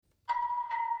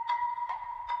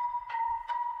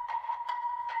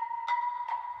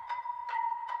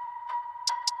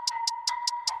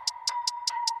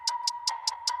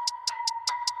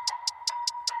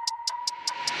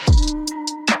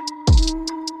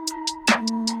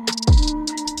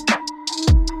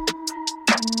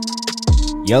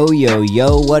Yo, yo,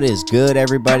 yo, what is good,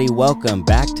 everybody? Welcome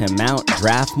back to Mount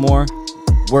Draftmore.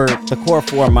 We're the Core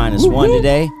 4 minus one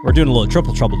today. We're doing a little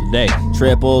triple trouble today.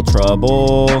 Triple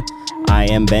trouble. I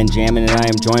am Benjamin, and I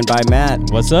am joined by Matt.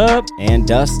 What's up? And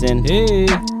Dustin. Hey.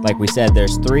 Like we said,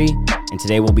 there's three, and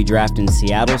today we'll be drafting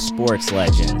Seattle sports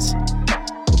legends.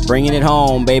 Bringing it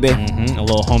home, baby. A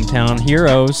little hometown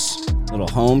heroes. Little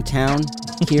hometown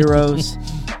heroes.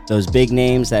 Those big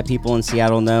names that people in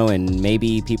Seattle know, and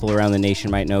maybe people around the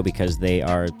nation might know because they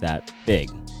are that big,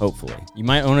 hopefully. You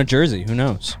might own a jersey. Who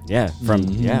knows? Yeah,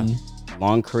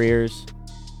 long careers,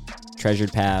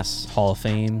 treasured past, Hall of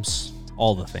Fames,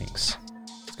 all the things.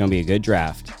 It's going to be a good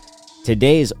draft.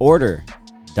 Today's order,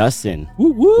 Dustin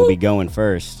will be going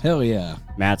first. Hell yeah.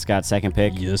 Matt's got second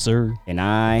pick. Yes, sir. And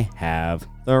I have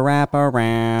the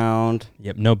wraparound.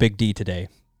 Yep, no Big D today.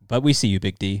 But we see you,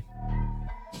 Big D.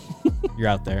 You're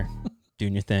out there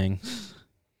doing your thing.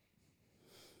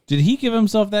 Did he give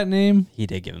himself that name? He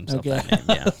did give himself that name,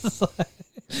 yeah.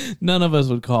 None of us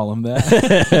would call him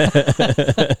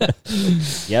that.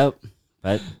 Yep,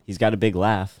 but he's got a big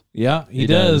laugh. Yeah, he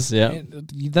does. Yeah. And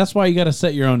that's why you got to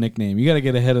set your own nickname. You got to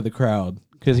get ahead of the crowd.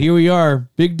 Because here we are,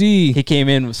 Big D. He came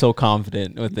in so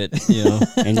confident with it, you know.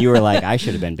 And you were like, I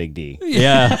should have been Big D.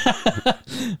 Yeah.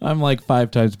 I'm like 5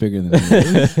 times bigger than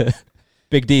him.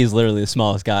 Big D is literally the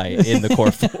smallest guy in the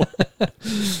Core 4.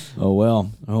 Oh,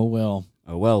 well. Oh, well.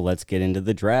 Oh, well, let's get into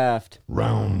the draft.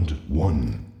 Round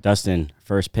 1. Dustin,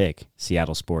 first pick,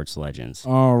 Seattle sports legends.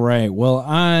 All right. Well,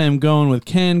 I'm going with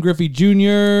Ken Griffey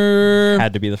Jr.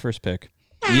 Had to be the first pick.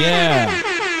 Yeah.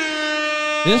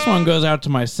 This one goes out to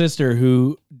my sister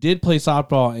who did play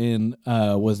softball and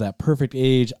was that perfect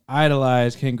age,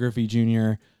 idolized Ken Griffey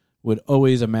Jr., would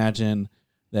always imagine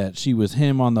that she was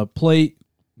him on the plate,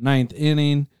 9th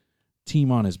inning, team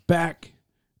on his back.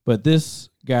 But this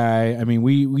guy, I mean,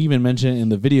 we even mentioned it in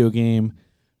the video game,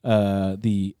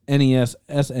 the NES,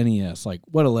 SNES, like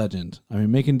what a legend. I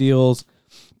mean, making deals,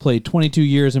 played 22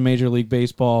 years in Major League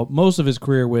Baseball, most of his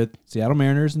career with Seattle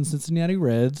Mariners and Cincinnati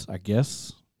Reds, I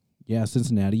guess. Yeah,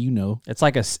 Cincinnati, you know. It's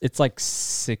like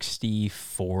 60-40,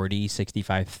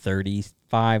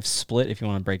 65-35 split if you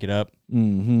want to break it up.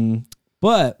 Mm-hmm.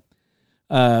 But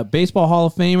Baseball Hall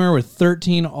of Famer with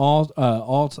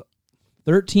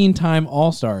 13-time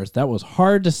All-Stars. That was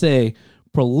hard to say.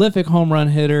 Prolific home run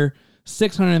hitter,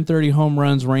 630 home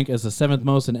runs, rank as the 7th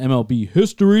most in MLB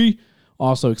history.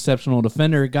 Also exceptional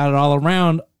defender, got it all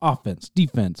around. Offense,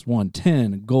 defense, won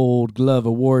 10 Gold Glove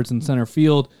awards in center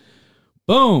field.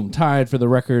 Boom, tied for the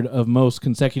record of most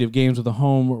consecutive games with a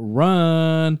home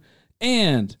run.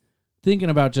 And thinking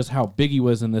about just how big he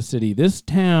was in this city, this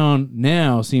town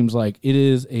now seems like it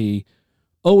is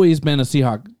always been a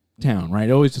Seahawk town, right?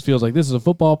 It always just feels like this is a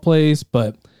football place,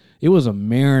 but it was a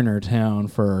Mariner town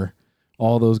for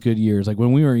all those good years. Like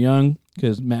when we were young,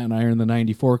 because Matt and I are in the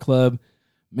 94 club,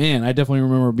 man, I definitely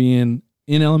remember being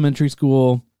in elementary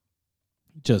school,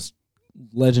 just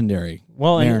legendary.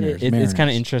 Well, Mariners, it's kind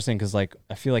of interesting because like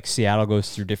I feel like Seattle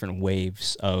goes through different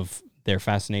waves of their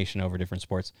fascination over different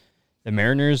sports. The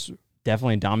Mariners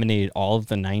definitely dominated all of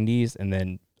the 90s and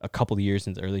then a couple of years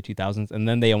in the early 2000s, and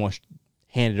then they almost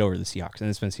handed over the Seahawks, and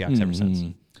it's been Seahawks ever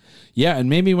since. Yeah, and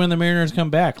maybe when the Mariners come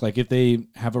back, like if they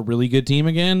have a really good team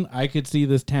again, I could see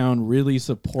this town really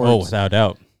support without a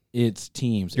doubt its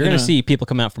teams. You're going to see people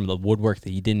come out from the woodwork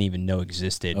that you didn't even know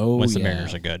existed once the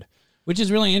Mariners are good. Which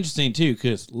is really interesting, too,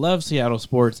 because love Seattle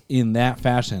sports in that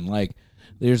fashion. Like,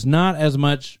 there's not as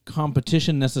much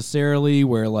competition necessarily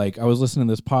where, like, I was listening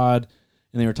to this pod,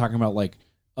 and they were talking about, like,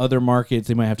 other markets.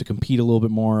 They might have to compete a little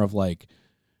bit more of, like,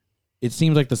 it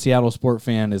seems like the Seattle sport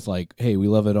fan is like, hey, we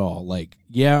love it all. Like,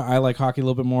 yeah, I like hockey a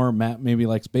little bit more. Matt maybe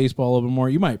likes baseball a little bit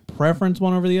more. You might preference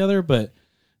one over the other, but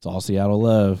it's all Seattle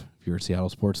love if you're a Seattle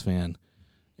sports fan.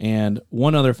 And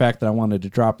one other fact that I wanted to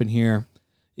drop in here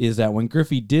is that when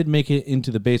Griffey did make it into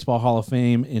the Baseball Hall of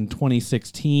Fame in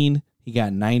 2016, he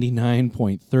got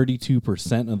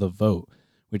 99.32% of the vote,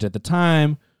 which at the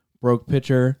time broke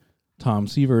pitcher Tom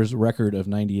Seaver's record of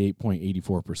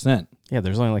 98.84%. Yeah,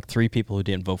 there's only like 3 people who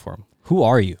didn't vote for him. Who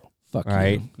are you? Fuck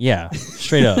right? you. Yeah,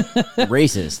 straight up.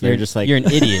 Racist. They're just like, you're an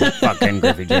idiot. Fucking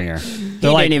Griffey Jr. He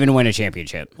didn't even win a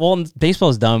championship. Well, baseball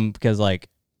is dumb because like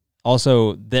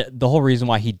also the whole reason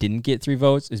why he didn't get 3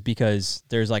 votes is because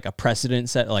there's like a precedent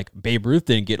set, like Babe Ruth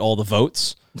didn't get all the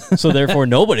votes, so therefore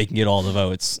nobody can get all the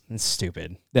votes. It's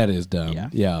stupid. That is dumb.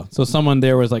 Yeah. So someone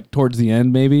there was like towards the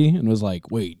end maybe and was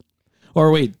like, wait,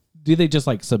 do they just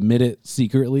like submit it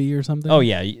secretly or something? Oh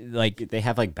yeah, like They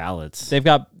have like ballots.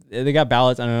 they got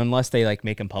ballots, and unless they like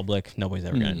make them public, nobody's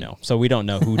ever gonna know. So we don't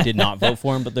know who did not vote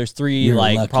for him. But there's 3 You're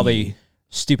like lucky. probably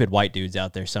stupid white dudes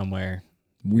out there somewhere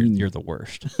you're the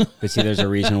worst. But see, there's a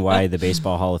reason why the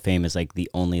Baseball Hall of Fame is like the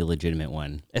only legitimate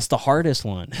one. It's the hardest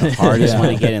one. The hardest one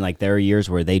to get in. Like there are years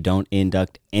where they don't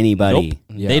induct anybody.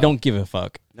 Nope. Yeah. They don't give a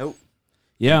fuck. Nope.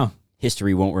 Yeah.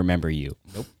 History won't remember you.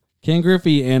 Nope. Ken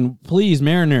Griffey, and please,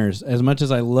 Mariners, as much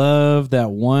as I love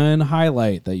that one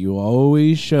highlight that you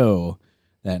always show,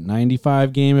 that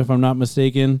 95 game, if I'm not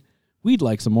mistaken, we'd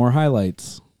like some more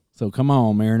highlights. So come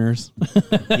on, Mariners.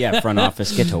 Yeah, front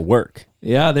office, get to work.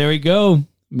 Yeah, there we go.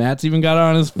 Matt's even got it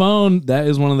on his phone. That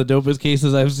is one of the dopest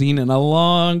cases I've seen in a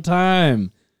long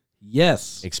time.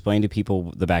 Yes. Explain to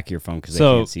people the back of your phone because they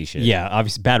So, can't see shit. yeah,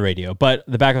 obviously bad radio. But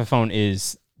the back of the phone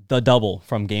is the double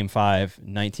from Game 5,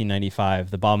 1995,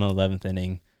 the bottom of the 11th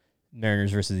inning,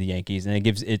 Mariners versus the Yankees. And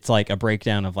it's like a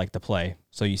breakdown of like the play.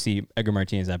 So you see Edgar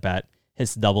Martinez at bat,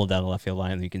 hits the double down the left field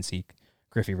line, and you can see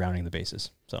Griffey rounding the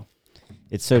bases. So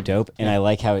It's so dope. And I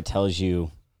like how it tells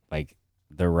you like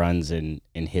the runs and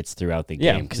hits throughout the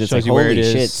Yeah, game. Because it's shows like, you where holy it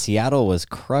shit, is. Seattle was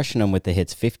crushing them with the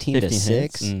hits 15 to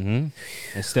 6. Mm-hmm.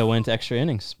 They still went to extra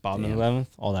innings, bottom of the Damn. 11th,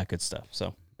 all that good stuff.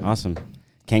 So Awesome.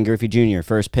 Ken Griffey Jr.,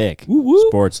 first pick. Woo woo.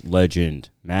 Sports legend.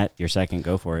 Matt, your second.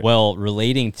 Go for it. Well,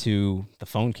 relating to the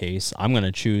phone case, I'm going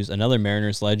to choose another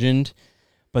Mariners legend,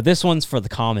 but this one's for the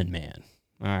common man.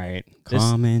 All right.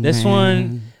 This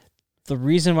one, the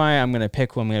reason why I'm going to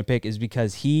pick who I'm going to pick is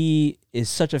because he is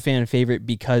such a fan favorite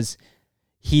because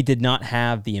he did not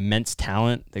have the immense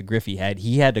talent that Griffey had.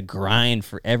 He had to grind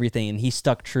for everything, and he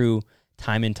stuck true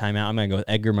time in, time out. I'm going to go with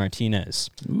Edgar Martinez.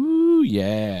 Ooh,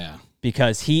 yeah.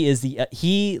 Because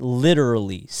he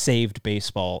literally saved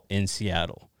baseball in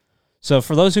Seattle. So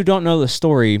for those who don't know the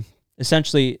story,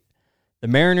 essentially the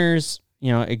Mariners,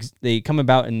 they come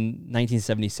about in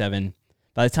 1977.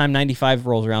 By the time 95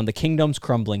 rolls around, the kingdom's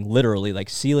crumbling, literally, like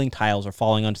ceiling tiles are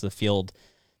falling onto the field.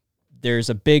 There's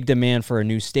a big demand for a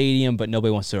new stadium, but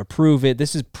nobody wants to approve it.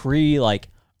 This is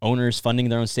owners funding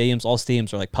their own stadiums. All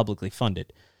stadiums are like publicly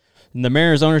funded. And the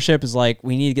Mariners ownership is like,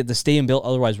 we need to get the stadium built,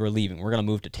 otherwise we're leaving. We're going to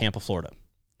move to Tampa, Florida,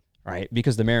 right?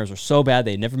 Because the Mariners were so bad,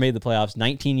 they never made the playoffs.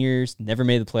 19 years, never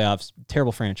made the playoffs.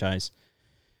 Terrible franchise.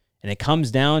 And it comes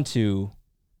down to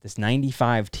this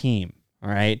 95 team, all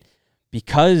right?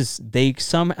 Because they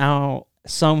somehow,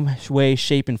 some way,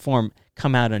 shape, and form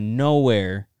come out of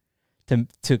nowhere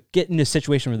to get into a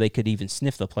situation where they could even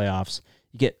sniff the playoffs.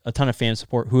 You get a ton of fan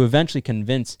support who eventually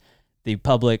convince the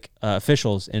public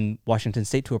officials in Washington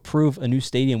State to approve a new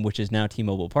stadium, which is now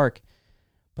T-Mobile Park.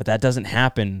 But that doesn't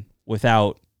happen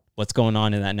without what's going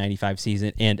on in that 95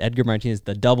 season. And Edgar Martinez,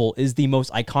 the double, is the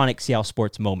most iconic Seattle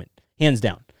sports moment. Hands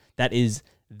down. That is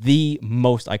the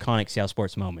most iconic Seattle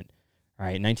sports moment. All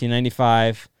right,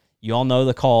 1995. You all know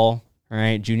the call. All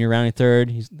right, Junior rounding third.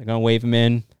 They're going to wave him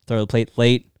in, throw the plate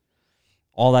late.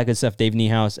 All that good stuff. Dave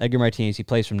Niehaus, Edgar Martinez, he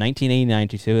plays from 1989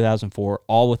 to 2004,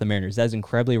 all with the Mariners. That's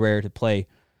incredibly rare to play.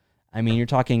 I mean, you're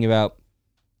talking about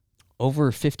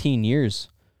over 15 years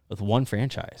with one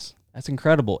franchise. That's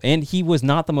incredible. And he was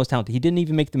not the most talented. He didn't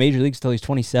even make the major leagues until he's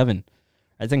 27.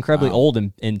 That's incredibly old.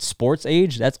 In sports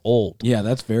age, that's old. Yeah,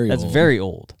 that's very old. That's very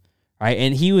old. Right?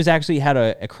 And he was actually had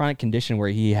a chronic condition where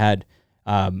he had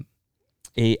an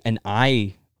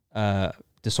eye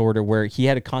disorder where he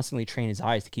had to constantly train his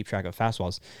eyes to keep track of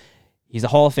fastballs. He's a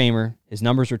Hall of Famer. His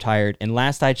number's retired. And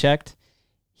last I checked,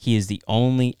 he is the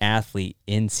only athlete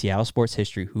in Seattle sports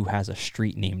history who has a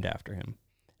street named after him.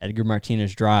 Edgar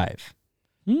Martinez Drive.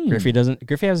 Griffey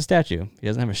has a statue. He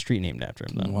doesn't have a street named after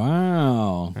him, though. Wow.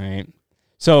 All right.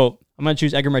 So I'm going to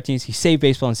choose Edgar Martinez. He saved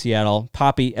baseball in Seattle.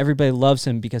 Poppy, everybody loves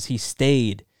him because he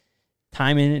stayed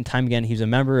time in and time again. He was a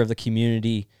member of the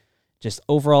community. Just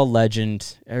overall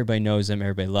legend. Everybody knows him.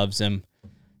 Everybody loves him.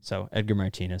 So, Edgar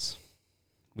Martinez,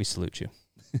 we salute you.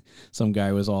 Some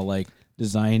guy was all like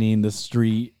designing the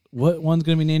street. What one's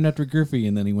going to be named after Griffey?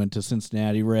 And then he went to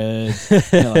Cincinnati Reds.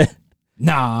 They're like,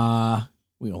 nah,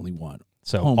 we only want.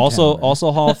 So, Hometown,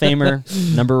 also Hall of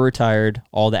Famer, number retired,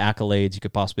 all the accolades you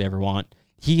could possibly ever want.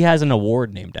 He has an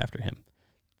award named after him.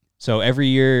 So, every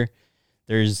year,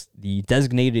 there's the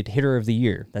designated hitter of the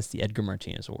year. That's the Edgar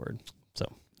Martinez Award. So,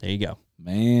 there you go.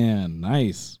 Man,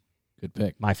 nice. Good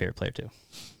pick. My favorite player, too.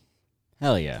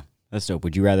 Hell yeah. That's dope.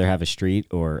 Would you rather have a street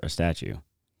or a statue?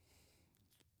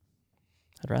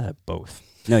 I'd rather have both.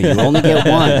 No, you only get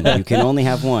one. You can only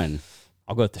have one.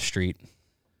 I'll go with the street.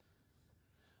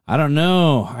 I don't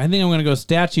know. I think I'm going to go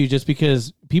statue just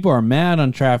because people are mad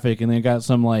on traffic and they got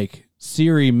some like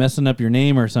Siri messing up your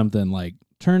name or something. Like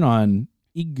turn on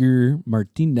Edgar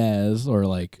Martinez or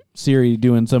like Siri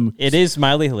doing some. It is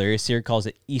mildly hilarious. Siri calls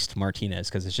it East Martinez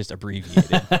because it's just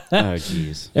abbreviated. Oh,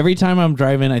 jeez. Every time I'm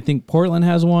driving, I think Portland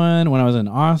has one. When I was in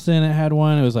Austin, it had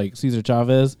one. It was like Cesar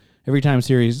Chavez. Every time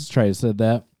Siri tries to say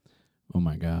that. Oh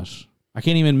my gosh. I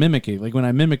can't even mimic it. Like when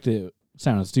I mimicked it, it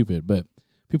sounded stupid, but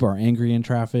people are angry in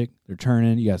traffic. They're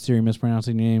turning. You got Siri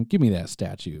mispronouncing your name. Give me that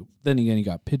statue. Then again, you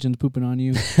got pigeons pooping on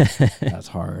you. That's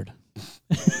hard.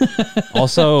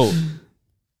 Also,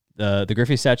 the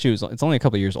Griffey statue it's only a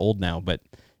couple years old now, but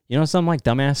you know, some like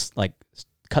dumbass like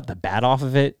cut the bat off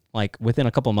of it like within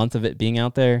a couple months of it being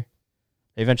out there.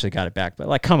 They eventually got it back, but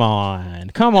like, come on,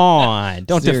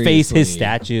 don't deface his Seriously.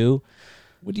 statue.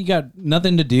 What do you got?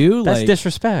 Nothing to do? That's like,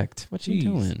 disrespect. What you Jeez.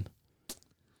 doing?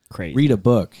 Crazy. read a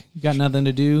book. You got nothing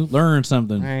to do? Learn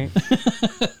something. Right.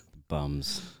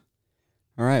 Bums.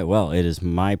 All right, well, it is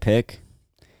my pick.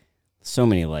 So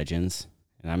many legends,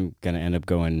 and I'm going to end up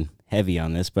going heavy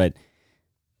on this, but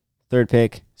third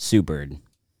pick, Sue Bird.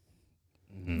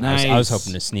 I was Nice.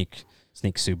 hoping to sneak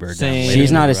Sue Bird down. Same. later She's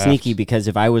in the not a draft. sneaky because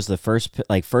if I was the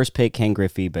first pick, Ken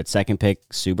Griffey, but second pick,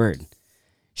 Sue Bird.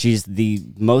 She's the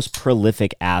most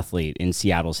prolific athlete in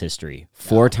Seattle's history.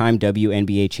 4-time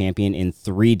WNBA champion in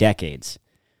 3 decades.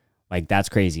 Like, that's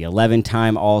crazy.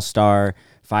 11-time All-Star,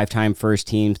 5-time first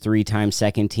team, 3-time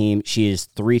second team. She is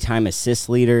 3-time assist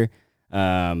leader.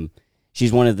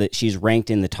 She's ranked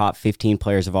in the top 15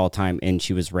 players of all time, and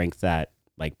she was ranked that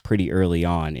like pretty early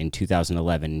on in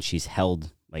 2011, and she's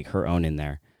held like her own in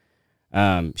there.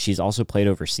 She's also played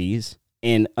overseas.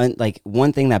 And like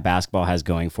one thing that basketball has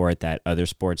going for it that other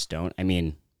sports don't, I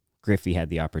mean, Griffey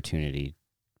had the opportunity,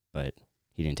 but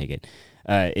he didn't take it,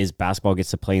 is basketball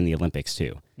gets to play in the Olympics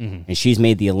too. Mm-hmm. And she's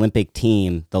made the Olympic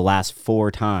team the last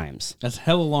 4 times. That's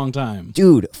hell a long time.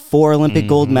 Dude, 4 Olympic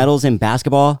gold medals in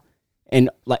basketball and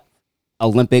like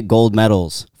Olympic gold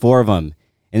medals, 4 of them.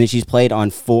 And then she's played on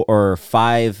 4 or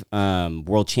 5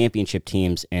 world championship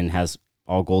teams and has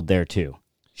all gold there too.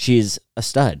 She's a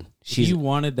stud. If you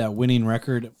wanted that winning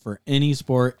record for any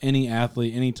sport, any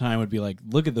athlete, any time, would be like,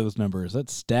 look at those numbers.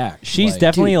 That's stacked. She's Like,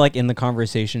 definitely like in the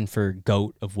conversation for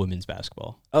GOAT of women's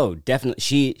basketball. Oh, definitely.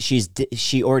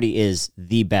 She already is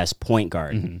the best point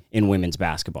guard in women's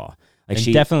basketball. Like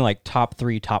And definitely like top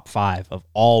 3, top 5 of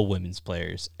all women's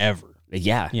players ever.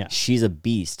 Yeah, Yeah. she's a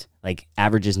beast. Like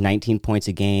averages 19 points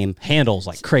a game, Handles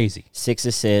like crazy. 6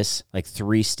 assists, like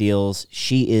 3 steals.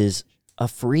 She is a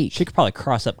freak. She could probably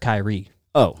cross up Kyrie.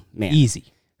 Oh man,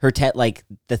 Easy. her like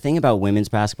the thing about women's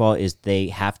basketball is they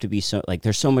have to be so like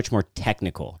they're so much more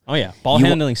technical. Oh yeah, ball You-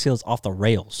 handling skills off the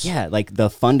rails. Yeah, like the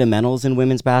fundamentals in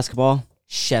women's basketball,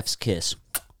 chef's kiss.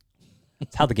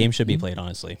 That's how the game should be played,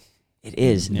 honestly. It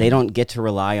is. They don't get to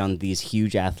rely on these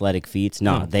huge athletic feats.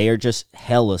 No, No. they are just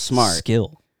hella smart.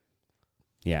 Skill,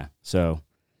 Yeah. So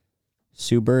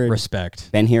Sue Bird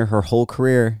respect. been here her whole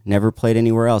career, never played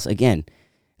anywhere else. Again,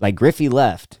 like Griffey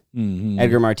left. Mhm.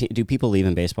 Edgar Martinez. Do people leave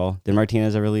in baseball? Did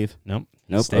Martinez ever leave? Nope.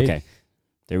 Nope. Stayed. Okay.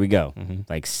 There we go.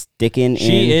 Like sticking in.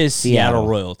 She is Seattle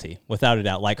royalty, without a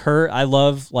doubt. Like her, I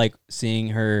love like seeing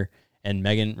her and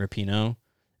Megan Rapinoe.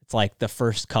 It's like the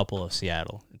first couple of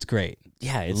Seattle. It's great.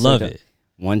 Yeah, it's Love like it.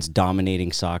 One's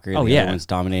dominating soccer. Oh, the yeah. other one's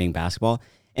dominating basketball.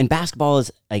 And basketball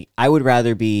is like I would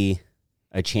rather be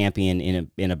a champion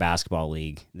in a basketball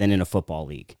league than in a football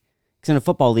league. Because in a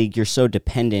football league, you're so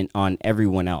dependent on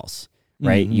everyone else,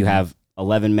 right? You have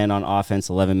 11 men on offense,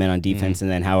 11 men on defense,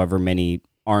 and then however many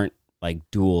aren't like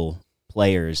dual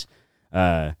players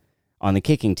on the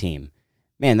kicking team.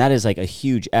 Man, that is like a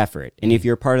huge effort. And if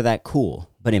you're a part of that, cool.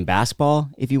 But in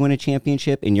basketball, if you win a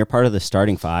championship and you're part of the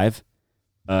starting 5,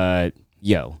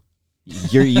 you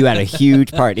had a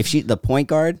huge part. If the point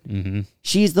guard,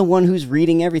 she's the one who's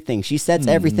reading everything. She sets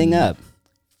everything up.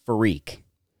 Freak.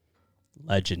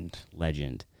 Legend.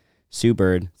 Legend. Sue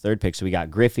Bird, third pick. So we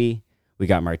got Griffey, we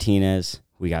got Martinez,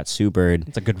 we got Sue Bird.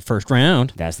 It's a good first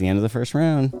round. That's the end of the first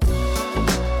round.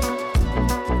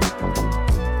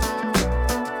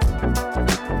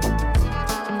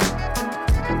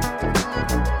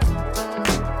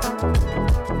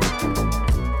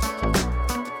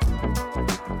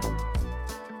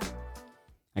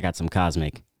 I got some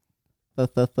cosmic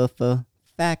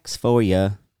facts for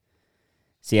you.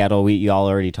 Seattle, you all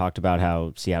already talked about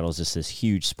how Seattle's just this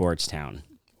huge sports town.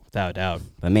 Without a doubt.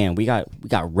 But man, we got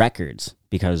records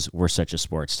because we're such a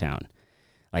sports town.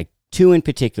 Like 2 in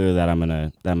particular that I'm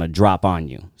gonna drop on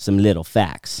you. Some little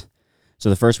facts. So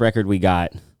the first record we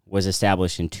got was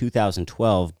established in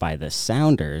 2012 by the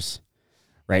Sounders,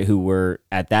 right? Who were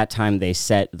at that time they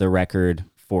set the record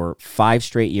for 5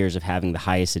 straight years of having the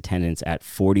highest attendance at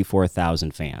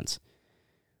 44,000 fans.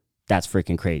 That's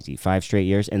freaking crazy. 5 straight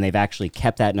years, and they've actually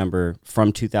kept that number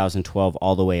from 2012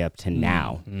 all the way up to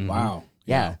now. Wow.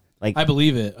 Yeah, like I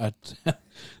believe it.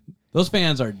 Those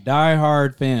fans are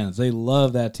diehard fans. They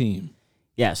love that team.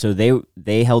 yeah. So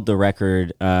they held the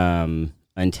record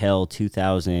until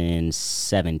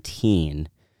 2017,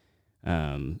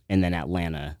 And then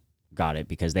Atlanta got it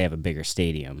because they have a bigger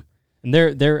stadium. And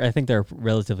I think they're a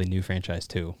relatively new franchise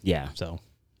too. Yeah. So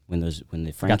When the got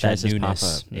that franchises pop up.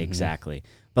 newness. Mhm. Exactly.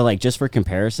 But like just for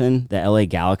comparison, the LA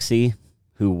Galaxy,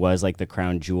 who was like the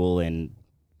crown jewel in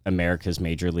America's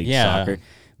Major League Yeah. Soccer,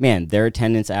 man, their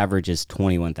attendance average is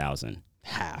 21,000.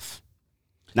 half.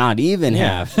 Not even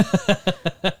Yeah.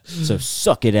 half. So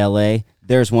suck it, LA.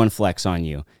 There's one flex on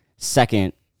you.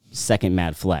 Second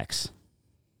mad flex.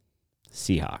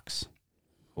 Seahawks.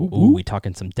 Ooh, we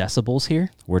talking some decibels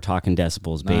here? We're talking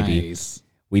decibels, baby. Nice.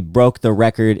 We broke the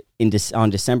record on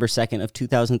December 2nd of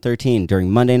 2013 during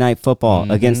Monday Night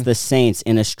Football against the Saints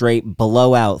in a straight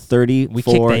blowout,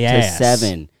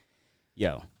 34-7.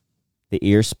 Yo, the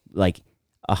ears like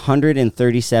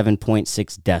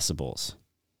 137.6 decibels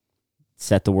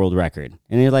set the world record.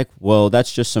 And you're like, well,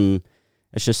 that's just some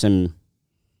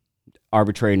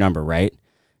arbitrary number, right?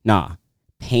 Nah.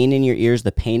 Pain in your ears,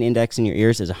 the pain index in your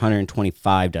ears is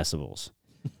 125 decibels.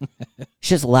 It's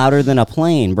just louder than a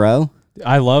plane, bro.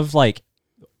 I love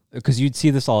because you'd see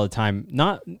this all the time.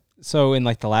 Not so in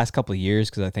like the last couple of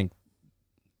years, because I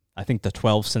think the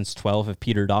 12 since 12 have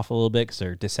petered off a little bit because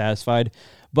they're dissatisfied.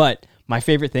 But my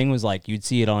favorite thing was like you'd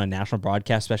see it on a national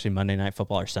broadcast, especially Monday Night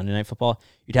Football or Sunday Night Football.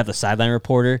 You'd have the sideline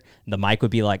reporter, and the mic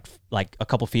would be like a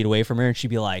couple feet away from her, and she'd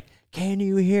be like, "Can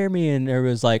you hear me?" And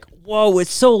everyone's like, "Whoa,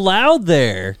 it's so loud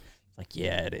there." Like,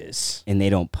 yeah, it is. And they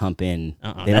don't pump in.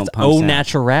 They That's don't pump au sound.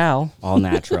 natural. All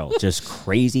natural. Just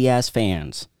crazy ass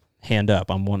fans. Hand up,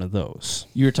 I'm one of those.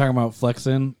 You were talking about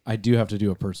flexing. I do have to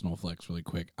do a personal flex really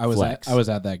quick. I was Flex.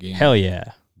 at that game. Hell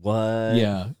yeah. What?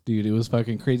 Yeah, dude, it was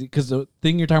fucking crazy. Because the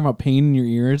thing you're talking about, pain in your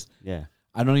ears, Yeah.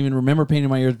 I don't even remember pain in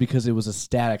my ears because it was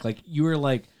ecstatic. Like you were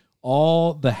like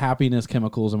all the happiness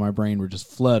chemicals in my brain were just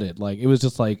flooded. Like it was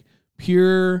just like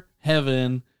pure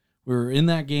heaven. We were in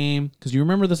that game because you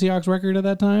remember the Seahawks record at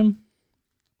that time.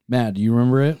 Matt, do you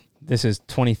remember it? This is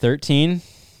 2013.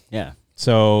 Yeah.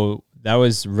 So that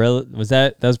was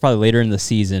that was probably later in the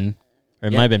season, or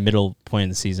it Yeah. might have been middle point in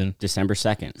the season, December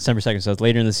 2nd. December 2nd. So it's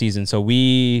later in the season. So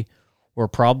we were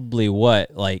probably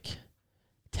what, like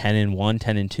 10-1,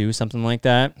 10-2, something like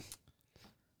that.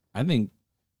 I think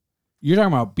you're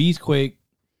talking about Beastquake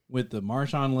with the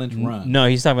Marshawn Lynch run. No,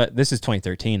 he's talking about this is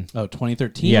 2013. Oh,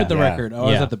 2013 Yeah. with the Yeah. record. Oh, I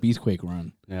was Yeah. at the Beastquake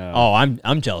run. No. Oh,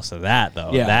 I'm jealous of that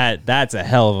though. Yeah. That's a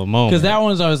hell of a moment. Because that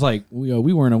one's, I was like, we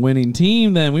weren't a winning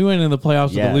team then. We went into the playoffs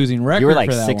with a losing record You were like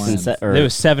for that 6 one. and 7. it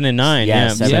was 7-9. Yeah, Yeah,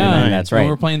 7-9, that's right. And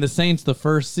we were playing the Saints, the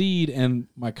first seed, and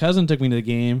my cousin took me to the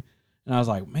game, and I was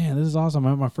like, man, this is awesome.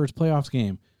 I'm at my first playoffs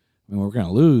game. I mean, we're going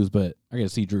to lose, but I got to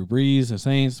see Drew Brees, the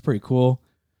Saints. It's pretty cool.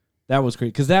 That was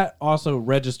great because that also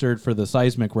registered for the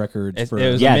seismic records. It for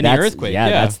was a mini earthquake, yeah.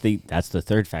 that's the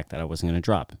third fact that I wasn't going to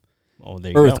drop. Oh,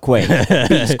 there you go. Earthquake.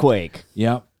 Beastquake.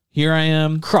 Yep. Here I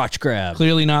am, Crotch grab.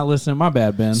 clearly not listening. My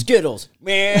bad, Ben. Skittles.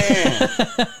 Man.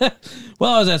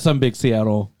 Well, I was at some big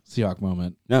Seattle Seahawk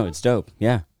moment. No, it's dope.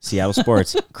 Yeah. Seattle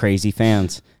sports. Crazy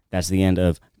fans. That's the end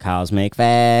of Cosmic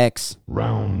Facts.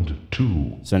 Round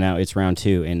 2. So now it's round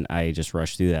 2, and I just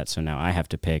rushed through that. So now I have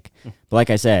to pick. But like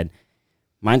I said,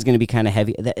 mine's going to be kind of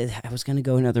heavy. I was going to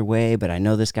go another way, but I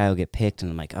know this guy will get picked.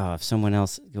 And I'm like, oh, if someone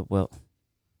else, well,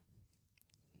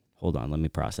 hold on. Let me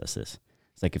process this.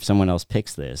 It's like if someone else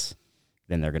picks this,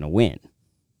 then they're going to win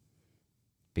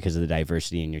because of the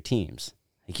diversity in your teams.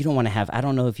 Like you don't want to have, I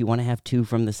don't know if you want to have 2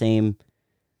 from the same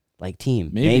like team.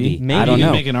 Maybe. I don't you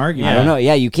know. can make an argument. I don't know.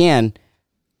 Yeah, you can.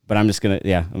 But I'm just going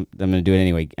to, I'm going to do it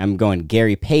anyway. I'm going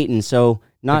Gary Payton. So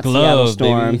not The glove, Seattle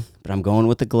Storm, baby. but I'm going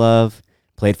with the glove.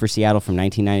 Played for Seattle from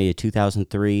 1990 to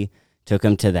 2003. Took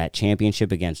him to that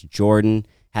championship against Jordan.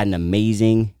 Had an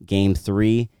amazing game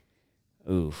 3.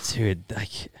 Oof. Dude,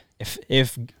 like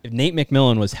if Nate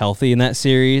McMillan was healthy in that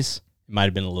series, it might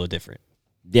have been a little different.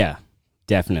 Yeah,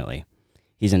 definitely.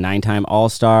 He's a 9-time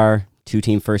All-Star,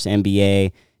 2-team first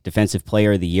NBA, Defensive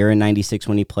Player of the Year in '96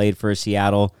 when he played for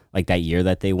Seattle. Like that year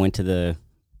that they went to the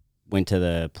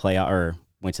playoff or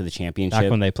went to the championship. Back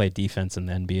when they played defense in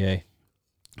the NBA.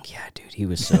 Yeah, dude, he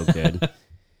was so good.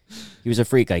 He was a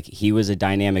freak. Like he was a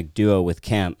dynamic duo with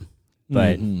Kemp,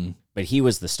 but he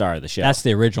was the star of the show. That's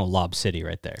the original Lob City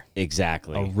right there.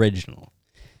 Exactly. Original.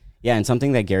 Yeah, and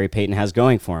something that Gary Payton has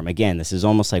going for him. Again, this is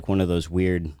almost like one of those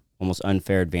weird, almost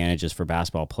unfair advantages for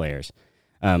basketball players.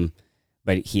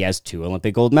 But he has 2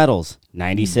 Olympic gold medals,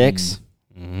 96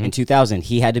 and 2000.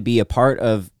 He had to be a part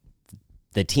of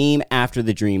the team after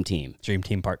the Dream Team Dream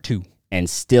Team Part 2. and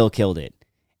still killed it.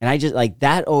 And I just like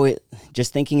that.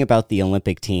 Just thinking about the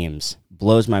Olympic teams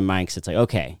blows my mind because it's like,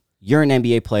 okay, you're an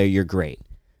NBA player, you're great,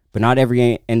 but not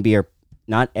every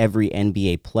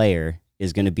NBA player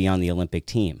is going to be on the Olympic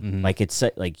team. Mhm. Like it's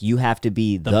like you have to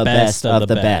be the best of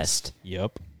the best.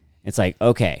 Yep. It's like,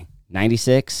 okay,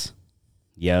 96.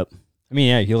 Yep. I mean,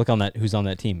 yeah, you look on that, who's on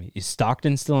that team. Is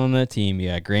Stockton still on that team? You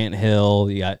got Grant Hill.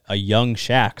 You got a young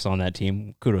Shaq's on that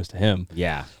team. Kudos to him.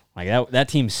 Yeah. Like that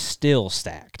team's still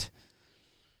stacked.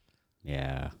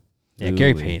 Yeah. Yeah,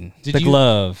 Gary Ooh-wee. Payton. Did The you-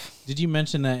 glove. Did you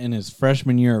mention that in his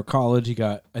freshman year of college, he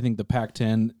got, I think, the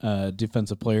Pac-10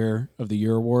 Defensive Player of the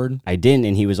Year award? I didn't,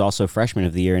 and he was also freshman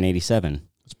of the year in 87.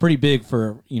 It's pretty big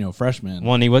for, freshmen.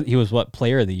 One, he was what,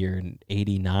 player of the year in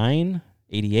 89,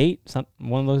 88?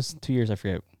 One of those 2 years, I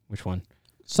forget which one.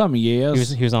 Some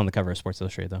years. He was on the cover of Sports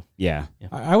Illustrated, though. Yeah.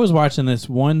 I was watching this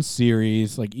one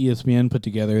series like ESPN put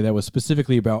together that was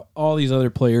specifically about all these other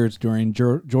players during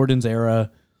Jordan's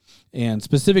era, and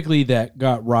specifically that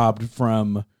got robbed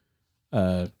from,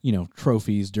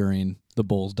 trophies during the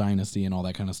Bulls dynasty and all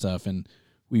that kind of stuff. And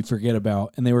we forget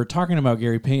about, and they were talking about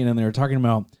Gary Payton, and they were talking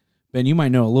about, Ben, you might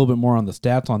know a little bit more on the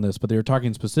stats on this, but they were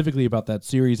talking specifically about that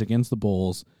series against the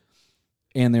Bulls.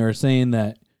 And they were saying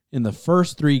that in the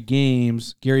first 3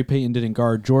 games, Gary Payton didn't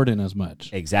guard Jordan as much.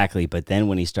 Exactly. But then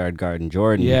when he started guarding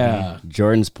Jordan, Yeah.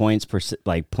 Jordan's point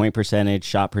percentage,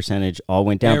 shot percentage all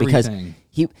went down Everything.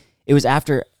 because it was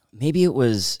after, maybe it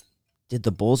was, did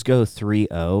the Bulls go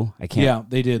 3-0? I can't. Yeah,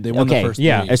 they did. They won Okay, the first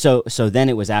yeah. 3. So then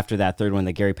it was after that third one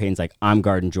that Gary Payton's like, I'm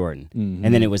guarding Jordan. Mhm.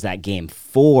 And then it was that game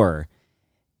 4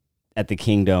 at the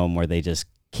Kingdom where they just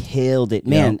killed it.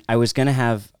 Man, I was going to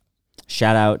have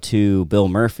shout out to Bill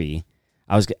Murphy.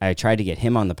 I tried to get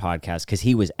him on the podcast because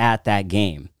he was at that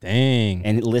game. Dang.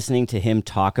 And listening to him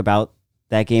talk about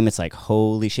that game, it's like,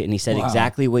 holy shit. And he said Wow.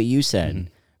 exactly what you said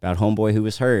about homeboy who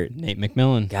was hurt. Nate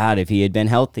McMillan. God, if he had been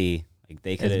healthy, like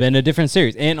they could It's have been a different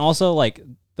series. And also, like,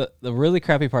 the really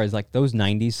crappy part is, like, those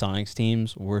 90s Sonics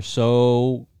teams were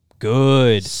so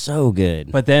good. so good.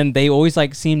 But then they always,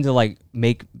 like, seem to, like,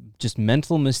 make just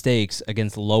mental mistakes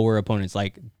against lower opponents.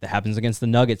 Like, that happens against the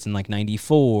Nuggets in, like,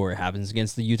 94. It happens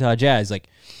against the Utah Jazz. Like,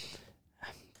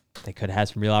 they could have had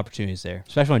some real opportunities there.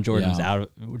 Especially when Jordan was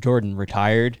Jordan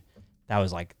retired. That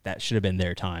was, like, that should have been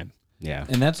their time. Yeah.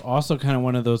 And that's also kind of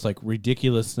one of those like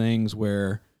ridiculous things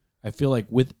where I feel like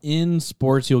within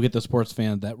sports, you'll get the sports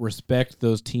fans that respect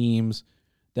those teams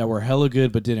that were hella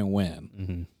good but didn't win.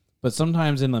 Mm-hmm. But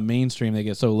sometimes in the mainstream, they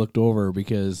get so looked over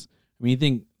because, I mean, you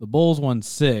think the Bulls won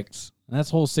 6, and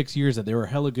that's whole 6 years that there were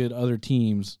hella good other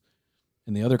teams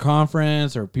in the other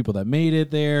conference or people that made it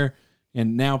there.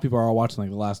 And now people are all watching like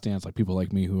The Last Dance, like people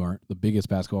like me who aren't the biggest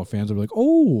basketball fans are like,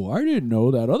 oh, I didn't know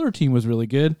that other team was really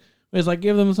good. But it's like,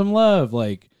 give them some love.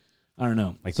 Like, I don't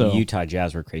know. Like So- the Utah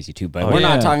Jazz were crazy too, but Oh, we're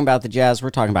yeah. not talking about the Jazz.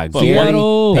 We're talking about But Gary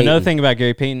Seattle. Payton. Another thing about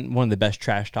Gary Payton, one of the best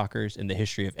trash talkers in the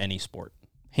history of any sport.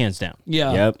 Hands down.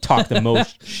 Yeah. Yep. Talk the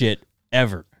most shit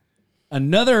ever.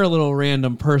 Another little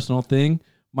random personal thing.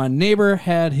 My neighbor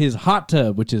had his hot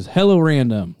tub, which is hella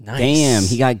random. Nice. Damn,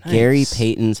 he got Nice. Gary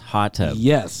Payton's hot tub.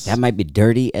 Yes. That might be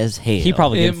dirty as hell. He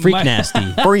probably It did freak might-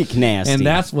 nasty. freak nasty. And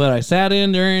that's what I sat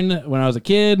in during when I was a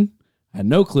kid. I had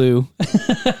no clue.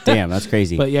 damn, that's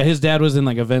crazy. But yeah, his dad was in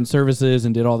like event services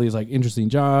and did all these like interesting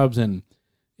jobs. And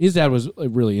his dad was a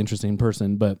really interesting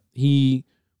person, but he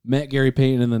met Gary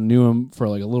Payton and then knew him for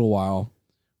like a little while.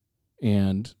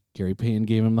 And Gary Payton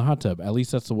gave him the hot tub. At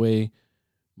least that's the way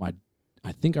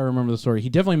I think I remember the story. He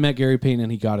definitely met Gary Payton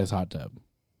and he got his hot tub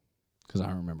because I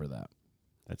remember that.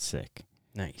 That's sick.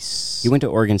 Nice. He went to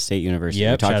Oregon State University.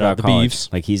 Yep, We talked shout about out the college.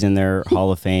 Beavs. Like he's in their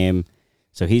Hall of Fame.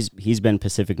 So he's been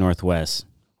Pacific Northwest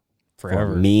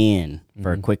Forever.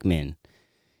 for a quick min.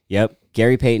 Yep.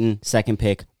 Gary Payton, second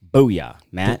pick. Booyah.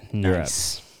 Matt, you're up.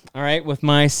 Nice. All right, with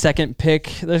my second pick,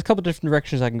 there's a couple different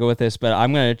directions I can go with this, but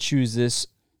I'm going to choose this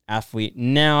athlete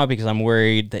now because I'm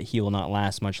worried that he will not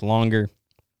last much longer.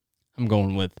 I'm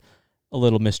going with a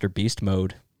little Mr. Beast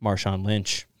mode, Marshawn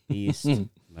Lynch. Beast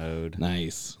mode.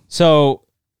 Nice. So,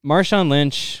 Marshawn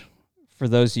Lynch, for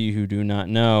those of you who do not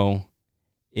know,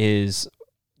 is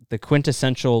the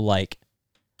quintessential, like,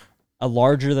 a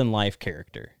larger-than-life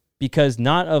character. Because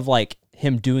not of, like,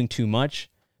 him doing too much,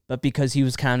 but because he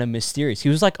was kind of mysterious. He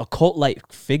was like a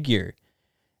cult-like figure.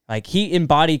 Like, he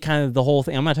embodied kind of the whole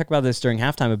thing. I'm going to talk about this during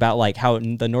halftime about, like, how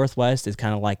the Northwest is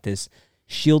kind of like this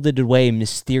shielded away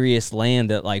mysterious land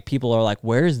that, like, people are like,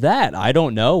 where's that? I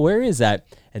don't know. Where is that?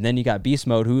 And then you got Beast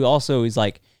Mode, who also is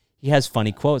like, he has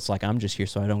funny quotes like, I'm just here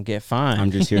so I don't get fined.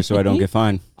 I'm just here so I don't get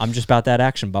fined. I'm just about that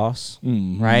action, boss.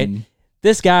 Mhm. Right?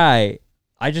 This guy,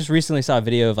 I just recently saw a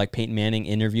video of like Peyton Manning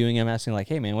interviewing him, asking like,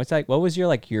 hey man, what was your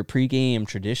like your pregame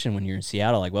tradition when you're in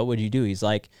Seattle? Like, what would you do? He's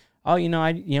like, oh,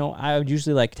 I would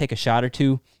usually like take a shot or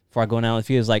two before I go down the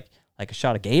field. It's like like a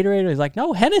shot of Gatorade? He's like,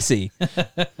 no, Hennessy.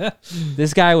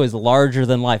 This guy was larger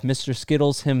than life. Mr.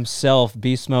 Skittles himself,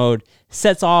 beast mode,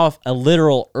 sets off a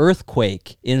literal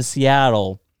earthquake in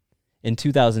Seattle in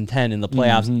 2010 in the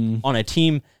playoffs on a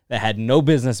team that had no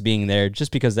business being there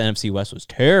just because the NFC West was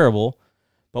terrible.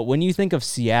 But when you think of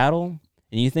Seattle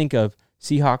and you think of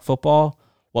Seahawk football,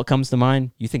 what comes to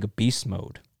mind? You think of beast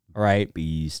mode, all right?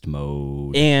 Beast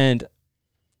mode. And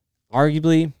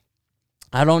arguably,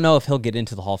 I don't know if he'll get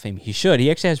into the Hall of Fame. He should.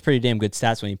 He actually has pretty damn good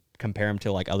stats when you compare him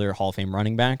to like other Hall of Fame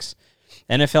running backs.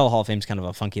 NFL Hall of Fame is kind of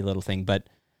a funky little thing, but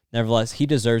nevertheless, he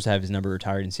deserves to have his number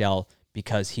retired in Seattle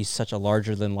because he's such a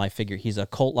larger-than-life figure. He's a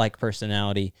cult-like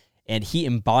personality, and he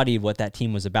embodied what that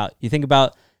team was about. You think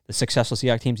about the successful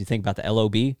Seahawk teams, you think about the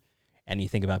LOB, and you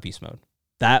think about beast mode.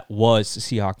 That was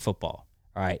Seahawk football.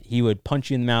 All right, he would punch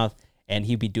you in the mouth, and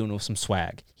he'd be doing it with some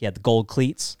swag. He had the gold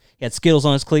cleats. He had Skittles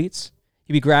on his cleats.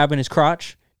 He'd be grabbing his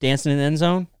crotch, dancing in the end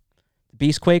zone.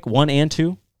 Beastquake 1 and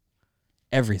 2.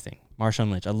 Everything.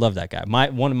 Marshawn Lynch. I love that guy.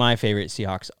 One of my favorite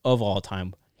Seahawks of all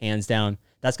time, hands down.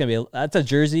 That's a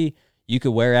jersey you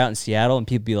could wear out in Seattle, and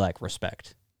people be like,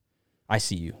 respect. I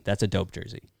see you. That's a dope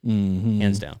jersey.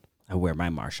 Hands down. I wear my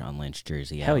Marshawn Lynch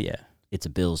jersey. Hell out. yeah. It's a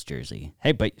Bills jersey.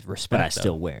 Hey, but respect. But I though.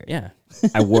 still wear it. Yeah.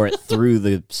 I wore it through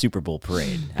the Super Bowl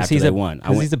parade after they won.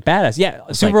 Because he's a badass.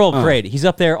 Yeah, Super Bowl parade. He's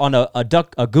up there on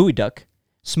a gooey duck,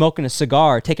 smoking a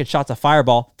cigar, taking shots of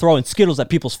Fireball, throwing Skittles at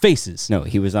people's faces. No,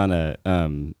 he was on a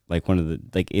like one of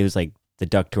the it was like the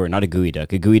duck tour, not a gooey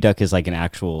duck. A gooey duck is like an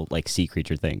actual like sea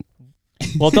creature thing.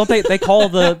 Well, don't they call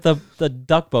the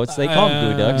duck boats? They call them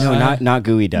gooey ducks. No, not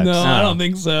gooey ducks. No, I don't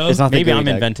think so. It's not the Maybe gooey I'm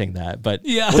duck. inventing that, but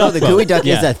Yeah. Well, no, the gooey duck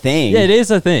is a thing. Yeah, it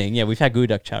is a thing. Yeah, we've had gooey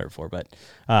duck chatter before, but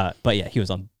yeah, he was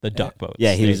on the duck boats.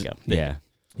 Yeah, he There was. you go. Yeah,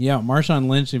 Yeah, Marshawn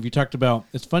Lynch, if you talked about,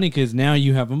 it's funny because now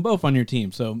you have them both on your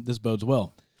team, so this bodes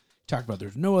well. Talked about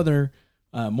there's no other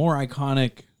more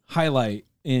iconic highlight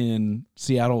in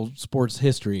Seattle sports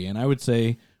history, and I would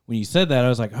say when you said that, I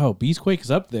was like, oh, Beastquake is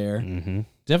up there.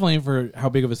 Definitely for how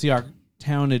big of a Seahawk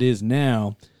town it is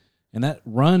now. And that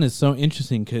run is so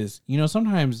interesting because, you know,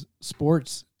 sometimes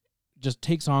sports just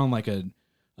takes on like a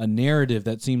narrative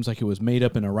that seems like it was made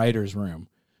up in a writer's room.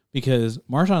 Because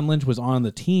Marshawn Lynch was on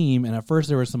the team, and at first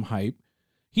there was some hype.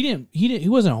 He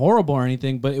wasn't horrible or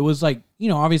anything, but it was like, you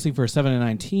know, obviously for a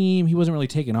 7-9 team, he wasn't really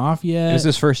taking off yet. It was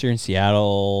his first year in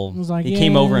Seattle. I was like, he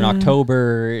came over in yeah.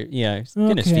 October. Yeah, he's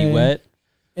getting his feet Okay. wet.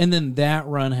 And then that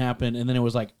run happened, and then it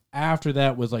was like after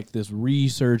that was like this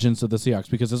resurgence of the Seahawks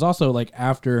because it's also like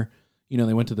after, you know,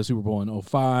 they went to the Super Bowl in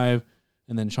 2005,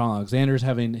 and then Sean Alexander's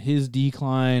having his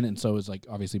decline, and so it's like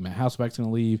obviously Matt Hasselbeck's going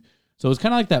to leave. So it's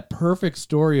kind of like that perfect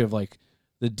story of like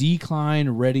the decline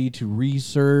ready to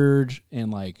resurge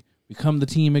and like become the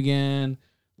team again.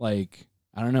 Like,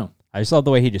 I don't know. I just love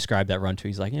the way he described that run too.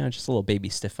 He's like, you know, just a little baby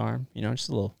stiff arm, you know, just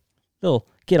a little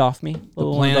get off me,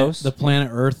 little one of those. The Planet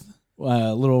Earth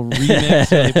little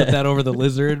remix. Where they put that over the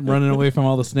lizard running away from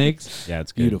all the snakes. yeah,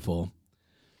 it's good. Beautiful.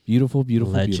 Beautiful,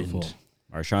 beautiful, Legend. beautiful.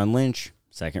 Marshawn Lynch,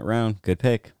 second round, good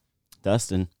pick.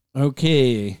 Dustin,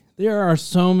 Okay. There are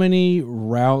so many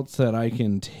routes that I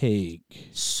can take.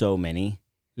 so many,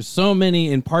 There's so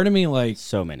many, and part of me like,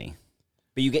 so many,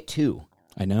 but you get two.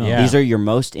 I know. Yeah. These are your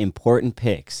most important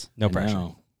picks. No I pressure.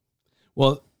 know.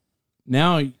 Well,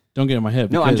 now don't get in my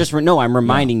head. No, I'm because- just I'm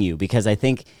reminding you because I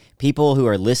think people who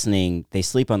are listening, they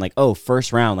sleep on like, oh,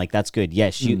 first round, like that's good.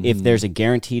 Yes, you if there's a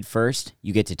guaranteed first,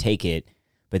 you get to take it,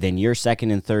 but then your second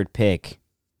and third pick.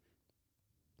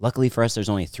 Luckily for us, there's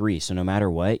only 3, so no matter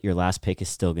what, your last pick is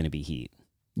still going to be heat.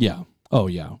 Yeah. Oh,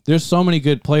 yeah. There's so many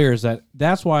good players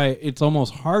that's why it's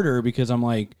almost harder because I'm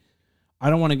like, I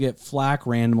don't want to get flack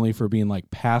randomly for being like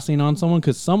passing on someone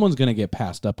because someone's going to get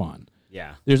passed up on.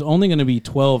 Yeah, There's only going to be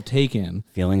 12 taken,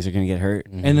 feelings are going to get hurt.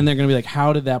 and then they're going to be like,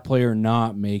 how did that player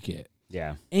not make it?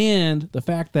 Yeah, And the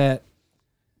fact that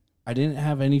I didn't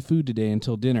have any food today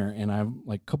until dinner, and I'm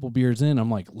like a couple beers in, I'm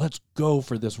like, let's go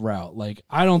for this route. Like,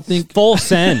 I don't think Full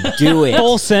send. do it.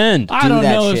 Full send. I Do don't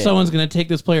that know if shit. someone's going to take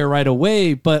this player right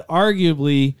away, but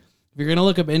arguably, if you're going to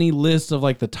look up any list of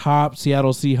like the top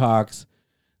Seattle Seahawks,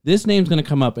 this name's going to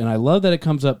come up. And I love that it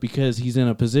comes up because he's in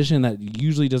a position that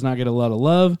usually does not get a lot of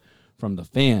love from the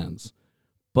fans,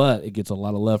 but it gets a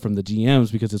lot of love from the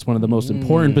GMs because it's one of the most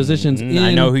important positions in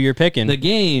I know who you're picking. the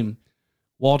game.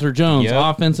 Walter Jones, Yep.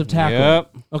 offensive tackle.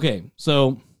 Yep. Okay,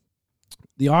 so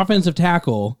the offensive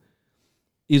tackle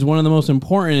is one of the most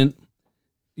important.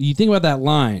 You think about that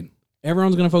line.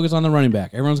 Everyone's going to focus on the running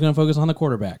back. Everyone's going to focus on the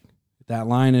quarterback. If that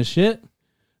line is shit,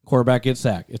 quarterback gets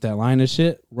sacked. If that line is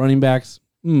shit, running backs,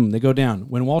 they go down.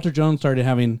 When Walter Jones started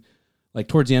having, like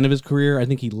towards the end of his career, I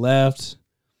think he left.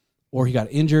 or he got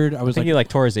injured. I was I think he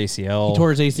tore his ACL. He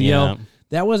tore his ACL. Yeah.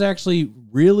 That was actually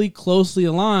really closely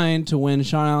aligned to when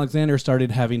Sean Alexander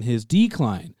started having his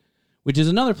decline, which is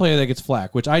another player that gets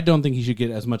flack, which I don't think he should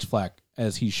get as much flack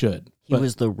as he should. He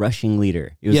was the rushing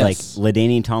leader. It was Yes. like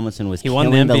LaDainian Tomlinson was won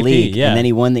killing the the MVP, league, yeah. and then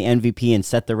he won the MVP and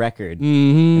set the record.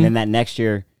 And then that next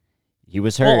year, he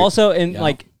was hurt. Well, also,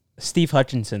 Steve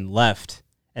Hutchinson left,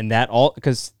 and that all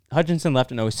because Hutchinson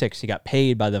left in 2006, he got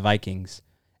paid by the Vikings,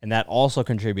 and that also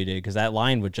contributed because that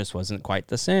line just wasn't quite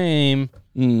the same.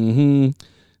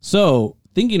 So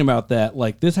thinking about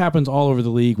that, this happens all over the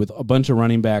league with a bunch of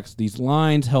running backs. These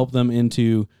lines help them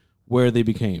into where they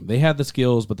became. They had the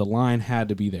skills, but the line had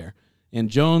to be there. And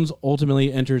Jones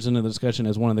ultimately enters into the discussion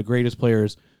as one of the greatest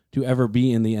players to ever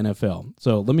be in the NFL.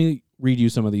 So let me read you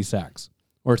some of these sacks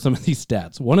or some of these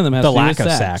stats. One of them has The to do lack with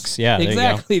of sacks. Yeah, there you go.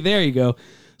 exactly. There you go.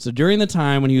 So during the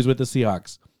time when he was with the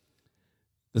Seahawks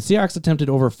attempted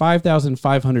over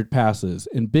 5,500 passes,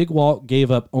 and Big Walt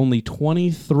gave up only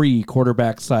 23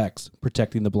 quarterback sacks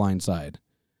protecting the blind side.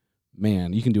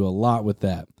 Man, you can do a lot with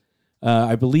that.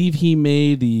 I believe he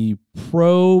made the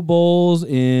Pro Bowls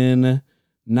in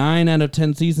 9 out of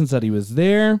 10 seasons that he was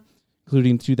there,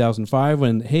 including 2005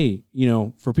 when,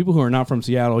 for people who are not from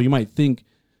Seattle, you might think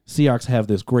Seahawks have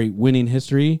this great winning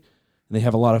history, and they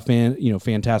have a lot of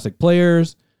fantastic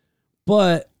players.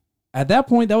 But at that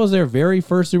point, that was their very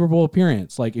first Super Bowl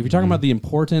appearance. If you're talking about the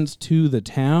importance to the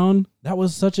town, that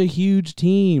was such a huge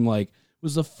team. It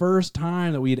was the first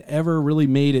time that we had ever really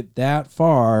made it that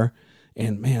far.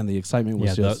 And man, the excitement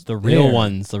was just the real there.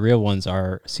 ones. The real ones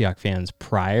are Seahawks fans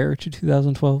prior to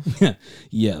 2012.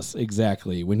 Yes,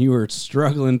 exactly. When you were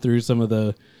struggling through some of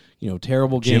the,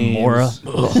 terrible Jim games.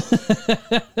 Mora.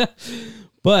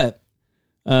 But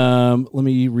let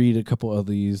me read a couple of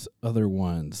these other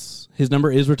ones. His number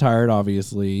is retired,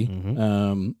 obviously.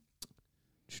 Man,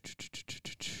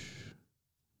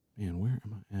 where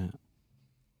am I at?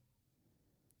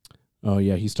 Oh,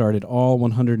 yeah, he started all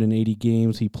 180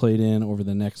 games he played in over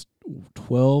the next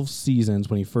 12 seasons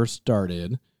when he first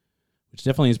started, which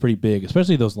definitely is pretty big,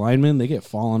 especially those linemen. They get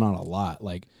fallen on a lot.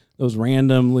 Those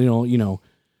random,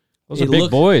 Those are big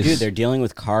boys. Dude, they're dealing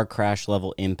with car crash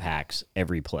level impacts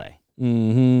every play.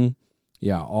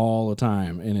 Yeah, all the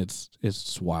time, and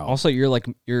it's wild. Also,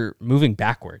 you're moving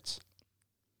backwards.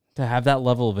 To have that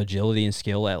level of agility and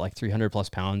skill at 300 plus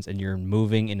pounds, and you're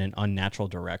moving in an unnatural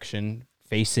direction,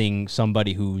 facing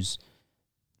somebody who's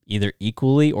either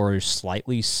equally or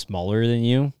slightly smaller than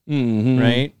you,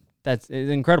 right? It's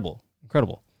incredible.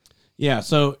 Incredible. Yeah,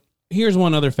 so here's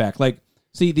one other fact.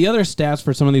 See, the other stats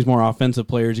for some of these more offensive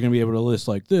players, you're going to be able to list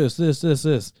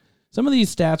this. Some of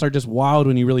these stats are just wild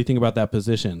when you really think about that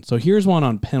position. So here's one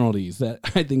on penalties that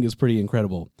I think is pretty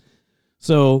incredible.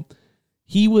 So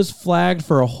he was flagged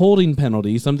for a holding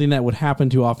penalty, something that would happen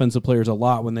to offensive players a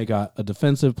lot when they got a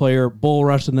defensive player bull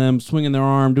rushing them, swinging their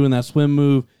arm, doing that swim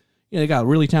move. They got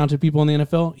really talented people in the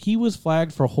NFL. He was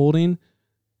flagged for holding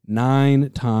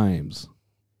 9 times.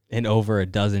 In over a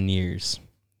dozen years.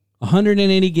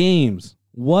 180 games.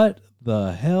 What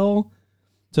the hell?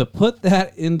 To put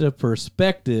that into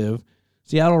perspective,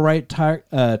 Seattle right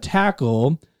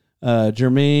tackle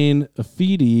Jermaine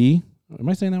Ifedi, am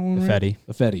I saying that one right?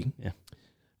 Ifedi. Yeah.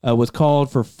 Was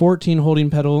called for 14 holding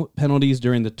penalties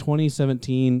during the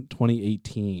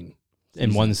 2017-2018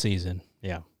 in one season.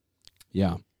 Yeah.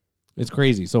 Yeah. It's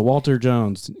crazy. So Walter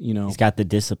Jones, He's got the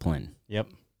discipline. Yep.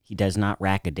 He does not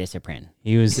rack a discipline.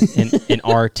 He was an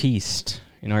artiste.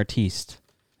 An artiste.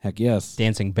 Heck yes.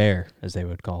 Dancing bear, as they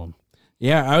would call him.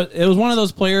 Yeah, it was one of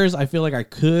those players I feel like I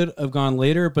could have gone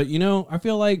later, but I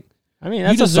feel like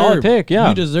that's a solid pick. Yeah,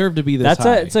 you deserve to be this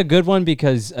high. It's a good one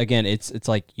because again, it's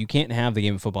you can't have the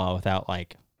game of football without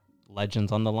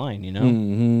legends on the line.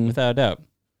 Without a doubt.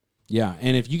 Yeah,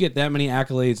 and if you get that many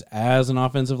accolades as an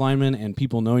offensive lineman and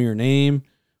people know your name,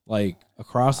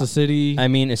 across the city,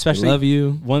 especially love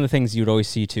you. One of the things you'd always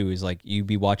see too is you'd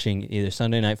be watching either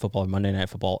Sunday Night Football or Monday Night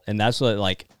Football, and that's what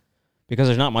because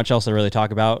there's not much else to really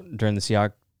talk about during the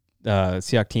Seahawks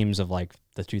teams of the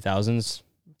 2000s.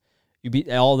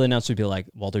 All the announcers would be like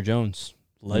Walter Jones,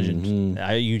 legend.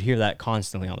 You'd hear that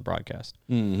constantly on the broadcast.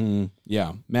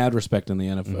 Yeah, mad respect in the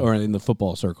NFL or in the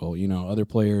football circle. Other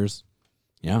players.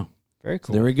 Yeah, very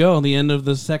cool. So there we go. The end of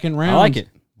the second round. I like it.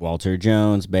 Walter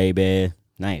Jones, baby.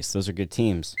 Nice. Those are good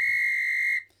teams.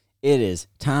 It is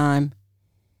time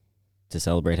to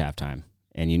celebrate halftime.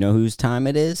 And you know whose time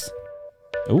it is?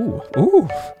 Ooh.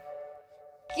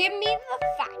 Give me the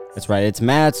facts. That's right. It's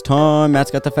Matt's time. Matt's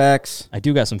got the facts. I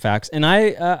do got some facts. And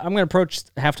I'm going to approach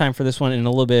halftime for this one in a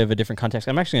little bit of a different context.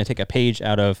 I'm actually going to take a page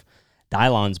out of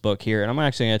Dylon's book here, and I'm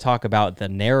actually going to talk about the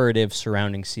narrative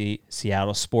surrounding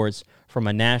Seattle sports from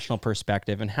a national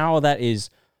perspective and how that is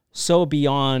so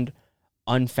beyond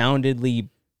unfoundedly,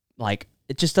 like,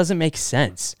 it just doesn't make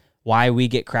sense why we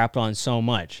get crapped on so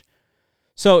much.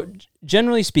 So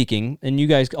generally speaking, and you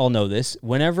guys all know this,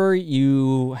 whenever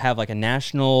you have like a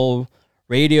national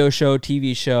radio show,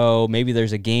 TV show, maybe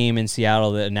there's a game in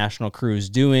Seattle that a national crew is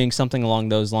doing, something along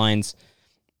those lines,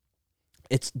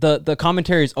 it's the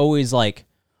commentary is always like,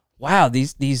 wow,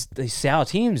 these Seattle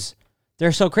teams,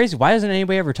 they're so crazy. Why doesn't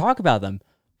anybody ever talk about them?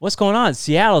 What's going on?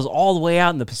 Seattle's all the way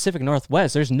out in the Pacific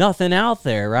Northwest. There's nothing out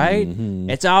there, right? Mm-hmm.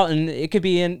 It's out, and it could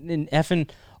be in effing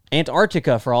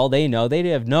Antarctica for all they know. They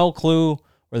have no clue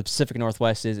where the Pacific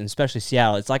Northwest is, and especially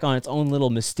Seattle. It's like on its own little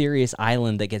mysterious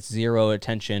island that gets zero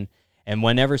attention. And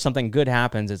whenever something good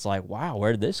happens, it's like, wow,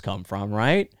 where did this come from,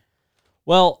 right?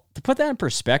 Well, to put that in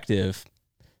perspective,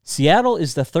 Seattle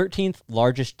is the 13th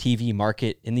largest TV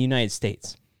market in the United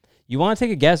States. You want to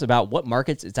take a guess about what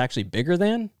markets it's actually bigger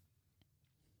than?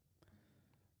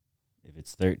 If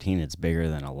it's 13, it's bigger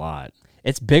than a lot.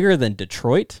 It's bigger than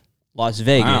Detroit, Las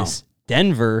Vegas,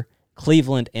 Denver,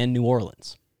 Cleveland, and New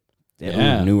Orleans.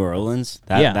 Yeah. Ooh, New Orleans?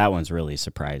 That one's really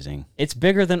surprising. It's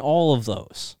bigger than all of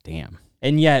those. Damn.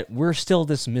 And yet, we're still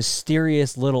this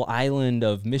mysterious little island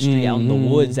of mystery out in the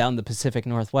woods, out in the Pacific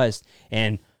Northwest.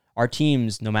 And our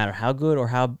teams, no matter how good or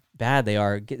how bad they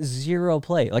are, get zero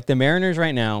play. Like the Mariners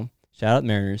right now, shout out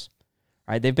Mariners,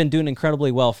 right? They've been doing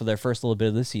incredibly well for their first little bit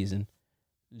of the season.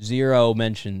 Zero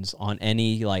mentions on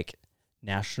any like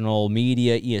national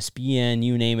media, ESPN,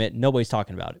 you name it. Nobody's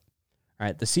talking about it. All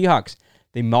right, the Seahawks,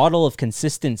 the model of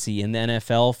consistency in the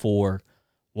NFL for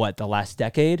the last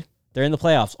decade. They're in the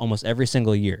playoffs almost every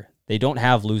single year. They don't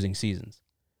have losing seasons.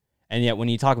 And yet when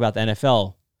you talk about the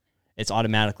NFL, it's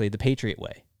automatically the Patriot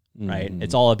way, right? Mm-hmm.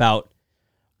 It's all about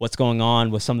what's going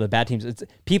on with some of the bad teams.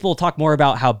 People talk more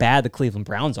about how bad the Cleveland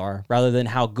Browns are rather than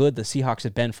how good the Seahawks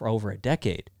have been for over a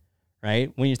decade,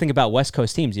 right? When you think about West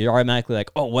Coast teams, you're automatically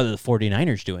like, oh, what are the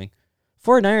 49ers doing?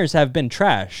 49ers have been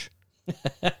trash.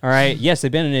 All right. Yes,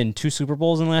 they've been in 2 Super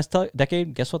Bowls in the last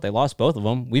decade. Guess what? They lost both of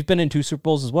them. We've been in 2 Super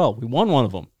Bowls as well. We won one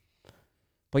of them.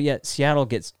 But yet Seattle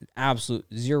gets absolute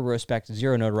zero respect,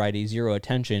 zero notoriety, zero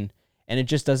attention, and it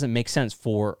just doesn't make sense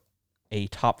for a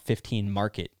top 15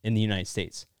 market in the United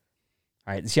States.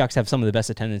 All right, the Seahawks have some of the best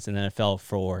attendance in the NFL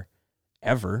for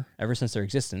ever since their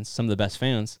existence, some of the best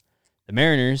fans. The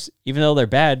Mariners, even though they're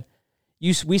bad,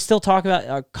 we still talk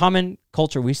about common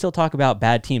culture. We still talk about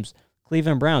bad teams.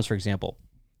 Cleveland Browns, for example.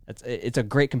 It's a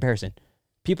great comparison.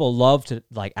 People love to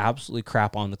like absolutely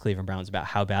crap on the Cleveland Browns about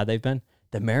how bad they've been.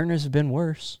 The Mariners have been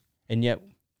worse, and yet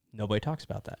nobody talks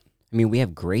about that. I mean, we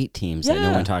have great teams that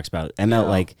no one talks about.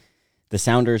 Like the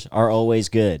Sounders are always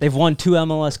good. They've won 2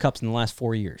 MLS Cups in the last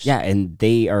 4 years. Yeah, and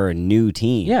they are a new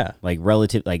team. Yeah.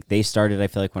 Like they started, I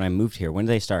feel like, when I moved here. When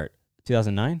did they start?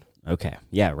 2009? Okay.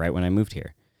 Yeah, right when I moved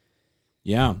here.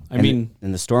 Yeah. And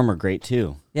the Storm are great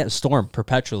too. Yeah, the Storm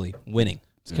perpetually winning.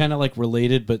 It's kind of like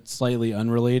related, but slightly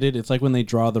unrelated. It's like when they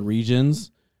draw the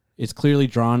regions. It's clearly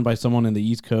drawn by someone in the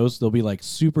East Coast. They'll be like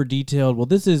super detailed. Well,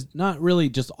 this is not really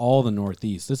just all the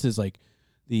Northeast. This is like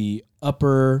the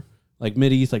upper, like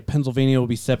Mideast, like Pennsylvania will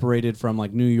be separated from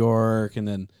like New York. And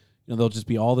then, there'll just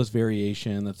be all this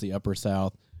variation. That's the upper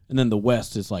South. And then the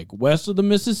West is like west of the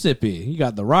Mississippi. You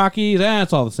got the Rockies.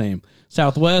 It's all the same.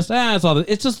 Southwest.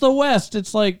 It's just the West.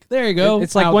 It's like, there you go.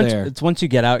 It's like once you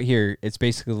get out here, it's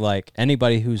basically like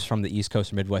anybody who's from the East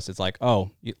Coast or Midwest. It's like,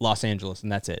 oh, Los Angeles,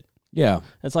 and that's it. Yeah.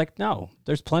 It's like, no,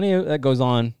 there's plenty that goes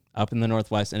on up in the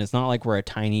Northwest, and it's not like we're a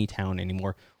tiny town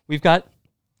anymore. We've got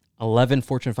 11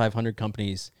 Fortune 500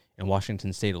 companies in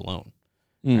Washington State alone.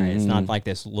 Mm-hmm. Right? It's not like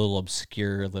this little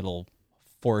obscure little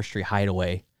forestry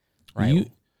hideaway. Right?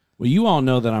 You all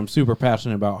know that I'm super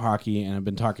passionate about hockey, and I've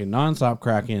been talking nonstop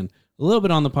Kraken, a little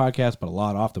bit on the podcast, but a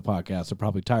lot off the podcast. They're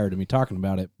probably tired of me talking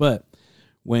about it. But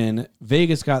when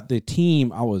Vegas got the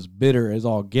team, I was bitter as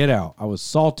all get out. I was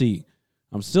salty.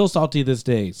 I'm still salty this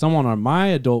day. Someone on my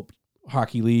adult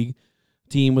hockey league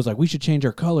team was like, we should change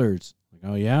our colors.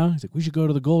 Like, oh, yeah? He's like, we should go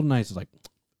to the Golden Knights. It's like,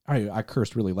 I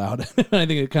cursed really loud. I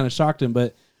think it kind of shocked him.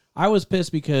 But I was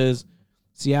pissed because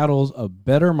Seattle's a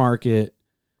better market.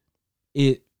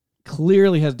 It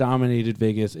clearly has dominated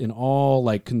Vegas in all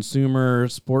like consumer,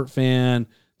 sport fan,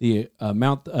 the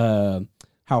amount,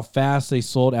 how fast they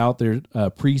sold out their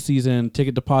preseason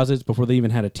ticket deposits before they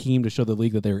even had a team to show the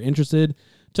league that they were interested.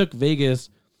 Took Vegas,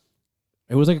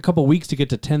 it was like a couple weeks to get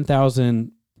to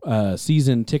 10,000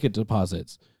 season ticket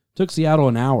deposits. Took Seattle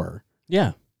an hour.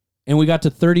 Yeah. And we got to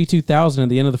 32,000 at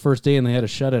the end of the first day, and they had to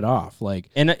shut it off. Like,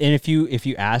 and if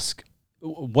you ask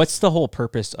what's the whole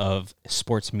purpose of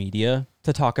sports media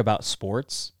to talk about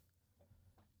sports?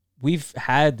 We've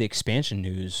had the expansion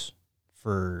news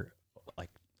for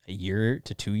like a year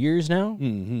to 2 years now.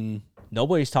 Mm-hmm.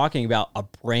 Nobody's talking about a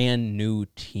brand new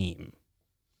team.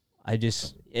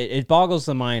 It boggles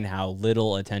the mind how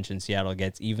little attention Seattle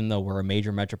gets, even though we're a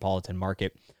major metropolitan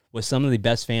market with some of the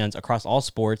best fans across all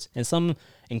sports and some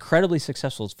incredibly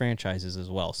successful franchises as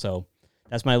well. So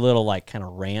that's my little like kind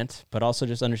of rant, but also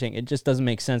just understanding it just doesn't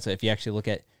make sense if you actually look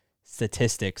at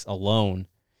statistics alone,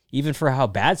 even for how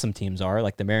bad some teams are,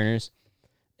 like the Mariners.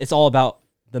 It's all about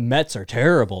the Mets are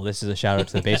terrible. This is a shout out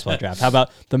to the baseball draft. How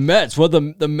about the Mets? Well,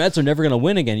 the Mets are never going to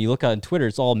win again. You look on Twitter,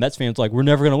 it's all Mets fans like, we're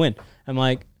never going to win. I'm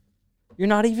like, you're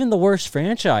not even the worst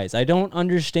franchise. I don't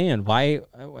understand why.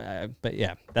 But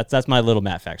yeah, that's my little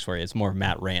Matt facts for you. It's more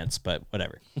Matt rants, but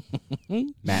whatever.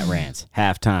 Matt rants.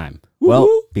 Halftime. Well,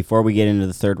 before we get into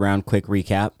the third round, quick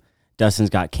recap. Dustin's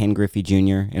got Ken Griffey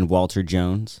Jr. and Walter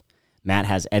Jones. Matt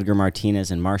has Edgar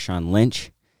Martinez and Marshawn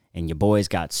Lynch. And your boys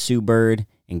got Sue Bird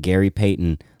and Gary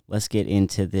Payton. Let's get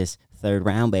into this third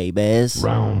round, babies.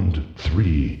 Round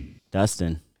 3.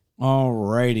 Dustin.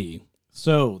 Alrighty.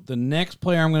 So the next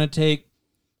player I'm going to take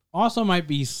also might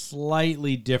be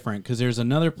slightly different because there's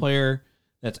another player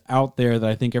that's out there that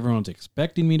I think everyone's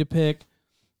expecting me to pick.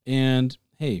 And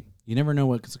hey, you never know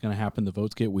what's going to happen. The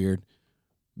votes get weird.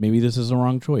 Maybe this is the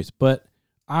wrong choice, but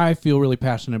I feel really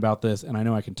passionate about this and I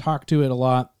know I can talk to it a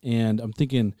lot. And I'm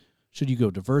thinking, should you go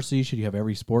diversity? Should you have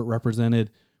every sport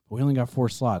represented? But we only got 4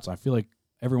 slots. I feel like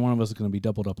every one of us is going to be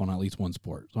doubled up on at least one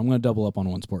sport. So I'm going to double up on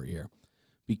one sport here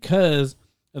because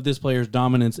of this player's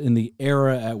dominance in the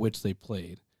era at which they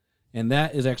played. And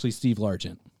that is actually Steve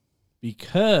Largent.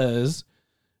 Because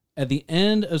at the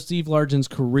end of Steve Largent's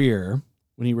career,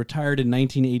 when he retired in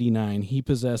 1989, he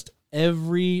possessed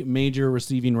every major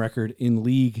receiving record in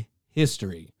league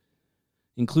history,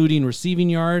 including receiving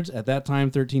yards, at that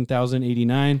time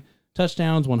 13,089,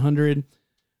 touchdowns 100.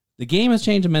 The game has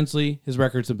changed immensely. His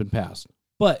records have been passed.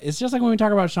 But it's just like when we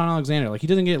talk about Sean Alexander. Like, he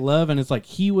doesn't get love, and it's like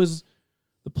he was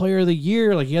the player of the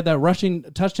year. Like, he had that rushing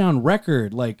touchdown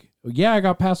record. Like, yeah, I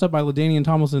got passed up by LaDainian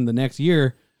Tomlinson the next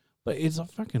year, but it's a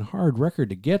fucking hard record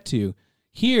to get to.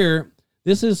 Here,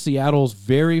 this is Seattle's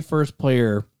very first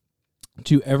player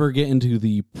to ever get into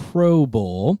the Pro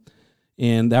Bowl,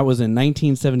 and that was in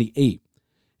 1978.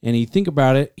 And you think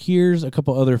about it, here's a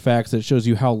couple other facts that shows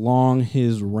you how long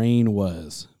his reign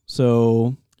was.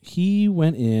 So he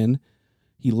went in,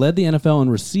 he led the NFL in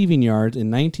receiving yards in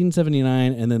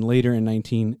 1979 and then later in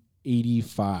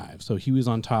 1985. So he was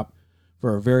on top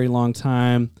for a very long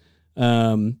time. I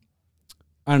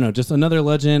don't know, just another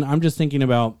legend. I'm just thinking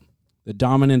about the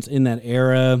dominance in that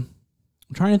era.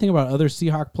 I'm trying to think about other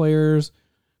Seahawk players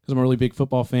because I'm a really big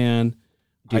football fan.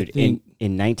 Dude,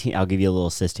 I'll give you a little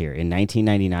assist here. In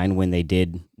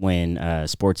 1999, when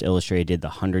Sports Illustrated did the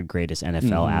 100 greatest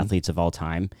NFL athletes of all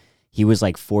time, he was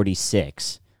like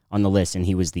 46 on the list, and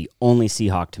he was the only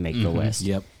Seahawk to make the list.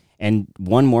 Yep. And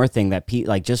one more thing that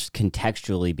just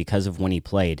contextually, because of when he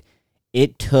played,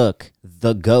 it took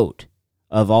the GOAT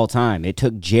of all time. It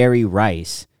took Jerry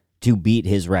Rice to beat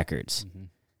his records.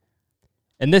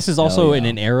 And this is also in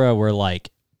an era where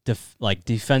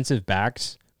defensive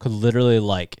backs could literally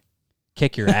like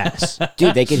kick your ass.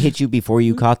 Dude, they could hit you before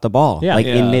you caught the ball,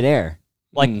 in midair.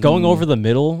 Like going over the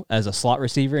middle as a slot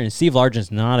receiver, and Steve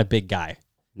Largent's not a big guy.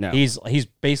 No. He's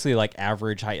basically like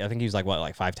average height. I think he's like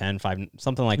 5'10",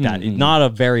 something like that. He's not a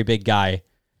very big guy.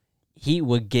 He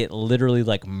would get literally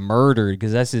like murdered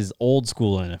because that's his old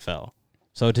school NFL.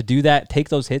 So to do that, take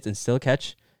those hits and still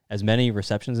catch as many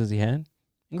receptions as he had,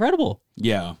 incredible.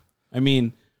 Yeah. I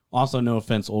mean, also no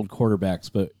offense, old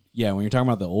quarterbacks, but yeah, when you're talking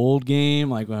about the old game,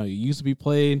 like when it used to be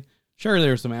played, sure,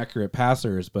 there are some accurate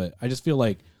passers, but I just feel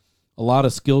like a lot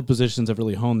of skilled positions have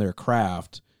really honed their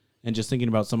craft. And just thinking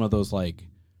about some of those like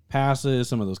passes,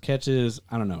 some of those catches,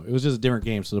 I don't know. It was just a different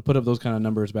game. So to put up those kind of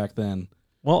numbers back then.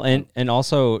 Well, and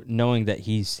also knowing that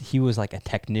he was like a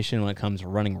technician when it comes to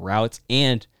running routes.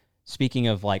 And speaking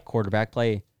of like quarterback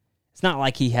play, it's not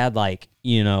like he had like,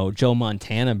 Joe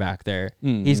Montana back there.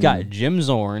 He's got Jim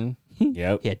Zorn.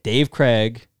 Yep. He had Dave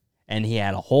Craig. And he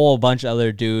had a whole bunch of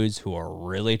other dudes who are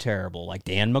really terrible, like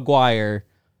Dan McGuire.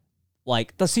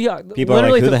 Like the Seahawks. People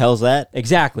are like, who the hell's that?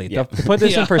 Exactly. Yeah. To put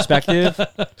this in perspective,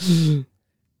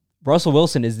 Russell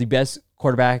Wilson is the best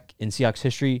quarterback in Seahawks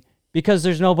history because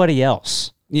there's nobody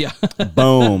else. Yeah.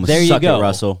 Boom. There Suck you go, it,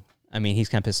 Russell. I mean, he's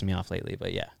kind of pissing me off lately,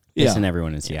 but yeah. Pissing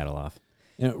everyone in Seattle off.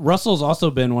 Russell's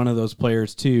also been one of those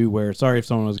players too where, sorry if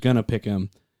someone was going to pick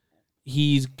him,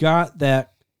 he's got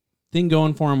that thing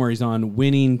going for him where he's on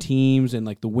winning teams and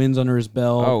like the wins under his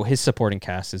belt. Oh, his supporting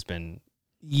cast has been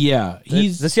Yeah, The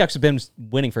Seahawks have been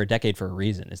winning for a decade for a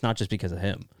reason. It's not just because of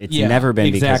him. It's never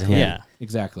been because of him. Yeah.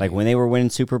 Exactly. Like when they were winning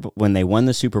when they won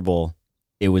the Super Bowl,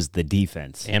 it was the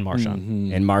defense. And Marshawn.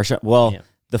 Mm-hmm. And Marshawn, well, Yeah.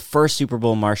 the first Super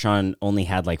Bowl, Marshawn only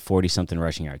had like 40-something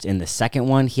rushing yards. In the second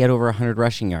one, he had over 100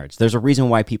 rushing yards. There's a reason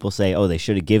why people say, oh, they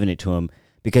should have given it to him,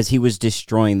 because he was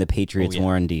destroying the Patriots'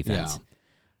 war on defense. Yeah.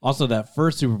 Also, that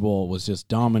first Super Bowl was just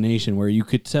domination, where you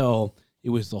could tell it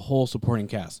was the whole supporting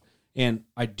cast. And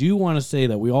I do want to say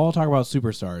that we all talk about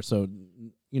superstars. So,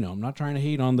 I'm not trying to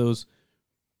hate on those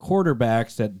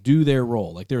quarterbacks that do their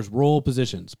role. Like, there's role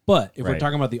positions. But if we're Right.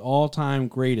 talking about the all-time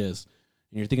greatest,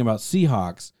 and you're thinking about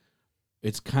Seahawks,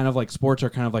 it's kind of like sports are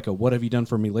kind of like a what have you done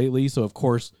for me lately? So, of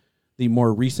course, the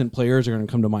more recent players are going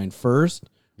to come to mind first.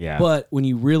 Yeah. But when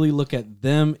you really look at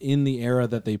them in the era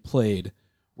that they played,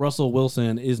 Russell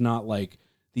Wilson is not like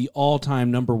the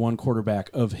all-time number one quarterback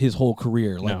of his whole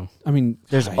career. Like, No. I mean,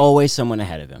 There's God, always someone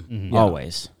ahead of him. Mm-hmm.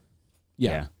 Always.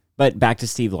 yeah. But back to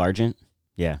Steve Largent.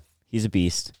 Yeah. He's a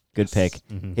beast. Good pick.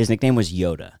 Mm-hmm. His nickname was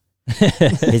Yoda.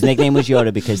 His nickname was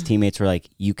Yoda because teammates were like,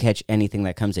 you catch anything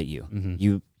that comes at you. Mm-hmm.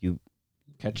 You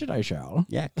Catch it, I shall.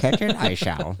 yeah, catch it, I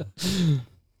shall.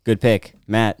 Good pick.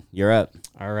 Matt, you're up.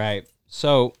 All right.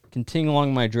 So, continuing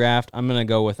along my draft, I'm going to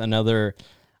go with another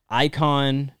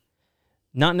icon,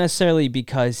 not necessarily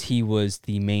because he was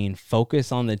the main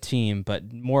focus on the team,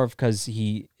 but more because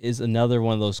he is another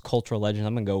one of those cultural legends.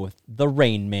 I'm going to go with the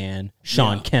Rain Man,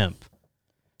 Sean Kemp.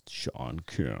 Sean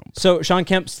Kemp. So, Sean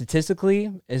Kemp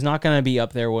statistically is not going to be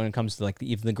up there when it comes to like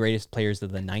even the greatest players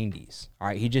of the 90s. All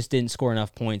right. He just didn't score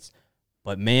enough points.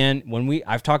 But man,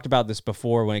 I've talked about this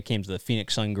before when it came to the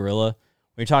Phoenix Sun Gorilla.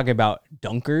 When you're talking about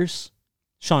dunkers,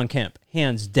 Sean Kemp,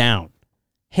 hands down.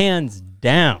 Hands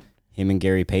down. Him and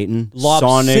Gary Payton. Lob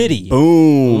Sonic City.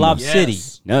 Boom. Lob Yes.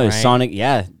 City. No, right? Sonic.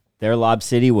 Yeah, their Lob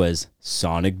City was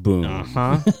Sonic Boom.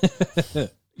 Uh-huh.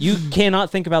 You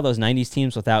cannot think about those 90s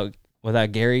teams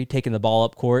without Gary taking the ball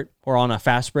up court or on a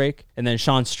fast break, and then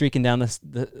Sean streaking down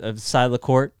the side of the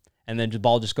court, and then the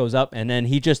ball just goes up, and then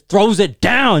he just throws it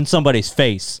down somebody's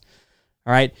face.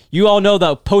 All right? You all know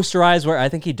the posterized where I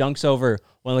think he dunks over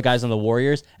one of the guys on the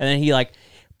Warriors, and then he like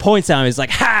points at him. He's like,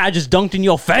 ha, I just dunked in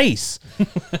your face.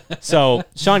 So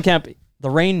Sean Kemp, the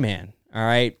Rain Man, all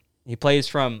right? He plays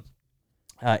from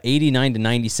 89 to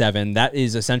 97. That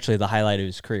is essentially the highlight of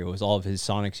his career, was all of his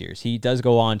Sonics years. He does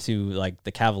go on to like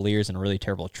the Cavaliers in a really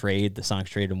terrible trade. The Sonics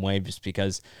traded him away just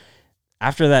because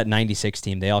after that 96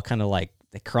 team, they all kind of like,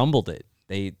 they crumbled it.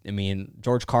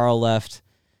 George Karl left,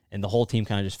 and the whole team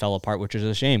kind of just fell apart, which is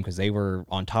a shame because they were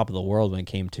on top of the world when it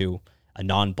came to a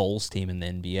non-Bulls team in the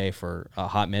NBA for a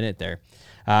hot minute there.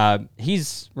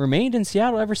 He's remained in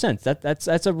Seattle ever since.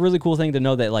 That's a really cool thing to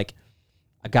know, that like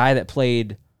a guy that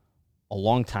played a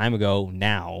long time ago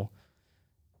now,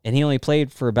 and he only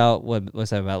played for about, like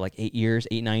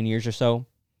 9 years or so.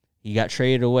 He got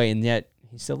traded away, and yet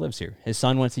he still lives here. His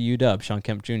son went to UW, Sean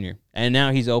Kemp Jr., and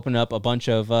now he's opened up a bunch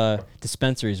of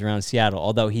dispensaries around Seattle.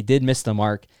 Although he did miss the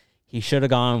mark, he should have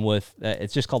gone with,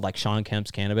 it's just called like Sean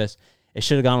Kemp's Cannabis. It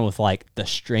should have gone with like the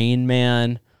Strain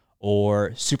Man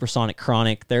or Supersonic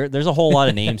Chronic. There's a whole lot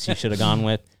of names he should have gone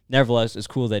with. Nevertheless, it's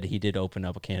cool that he did open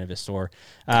up a cannabis store.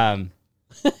 But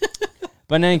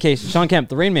in any case, Sean Kemp,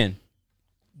 the Rain Man,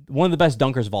 one of the best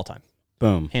dunkers of all time.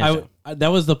 Boom. Hands down. That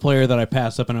was the player that I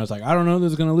passed up, and I was like, I don't know if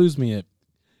this is going to lose me.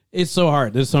 It's so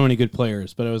hard. There's so many good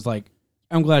players, but it was like,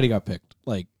 I'm glad he got picked.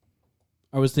 Like,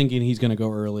 I was thinking he's going to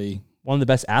go early. One of the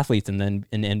best athletes in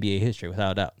NBA history,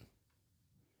 without a doubt.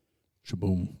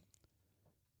 Shaboom.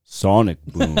 Sonic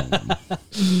Boom.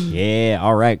 Yeah.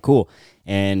 All right. Cool.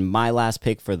 And my last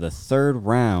pick for the third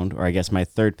round, or I guess my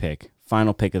third pick,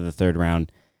 final pick of the third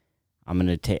round, I'm going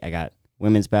to take, I got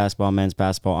women's basketball, men's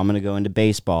basketball. I'm going to go into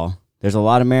baseball. There's a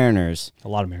lot of Mariners, A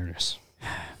lot of Mariners.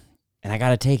 and I got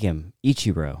to take him.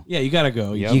 Ichiro. Yeah, you got to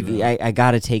go. I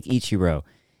got to take Ichiro.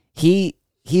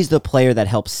 He's the player that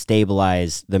helped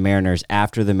stabilize the Mariners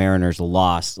after the Mariners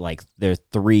lost like their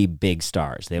three big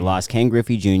stars. They lost Ken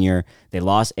Griffey Jr., they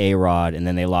lost A-Rod, and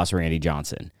then they lost Randy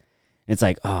Johnson. And it's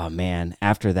like, oh man,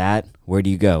 after that, where do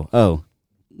you go? Oh,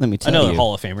 let me tell you. Another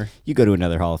Hall of Famer. You go to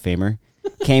another Hall of Famer.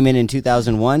 Came in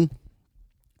 2001.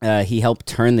 He helped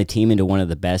turn the team into one of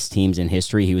the best teams in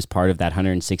history. He was part of that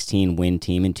 116-win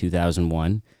team in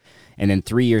 2001. And then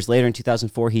 3 years later, in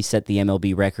 2004, he set the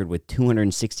MLB record with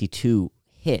 262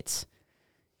 hits.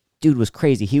 Dude was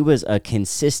crazy. He was a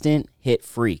consistent hit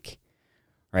freak,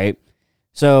 right?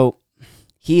 So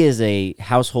he is a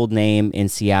household name in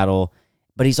Seattle,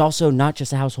 but he's also not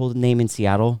just a household name in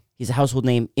Seattle. He's a household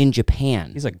name in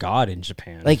Japan. He's a god in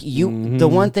Japan. Like the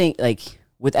one thing, like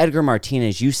with Edgar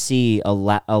Martinez, you see a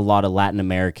lot of Latin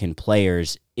American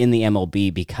players in the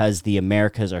MLB because the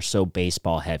Americas are so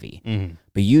baseball heavy. Mm-hmm.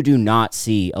 But you do not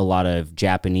see a lot of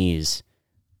Japanese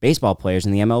baseball players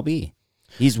in the MLB.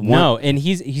 No, and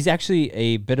he's actually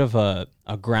a bit of a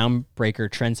groundbreaker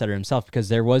trendsetter himself, because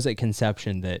there was a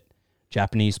conception that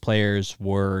Japanese players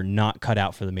were not cut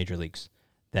out for the major leagues.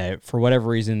 That for whatever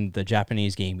reason, the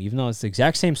Japanese game, even though it's the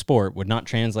exact same sport, would not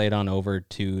translate on over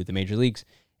to the major leagues.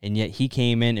 And yet he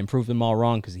came in and proved them all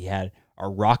wrong, because he had a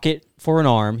rocket for an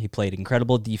arm. He played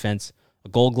incredible defense, a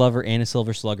Gold Glover and a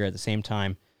Silver Slugger at the same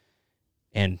time.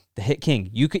 And the hit king,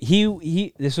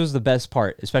 this was the best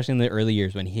part, especially in the early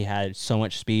years when he had so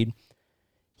much speed.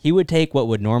 He would take what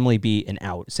would normally be an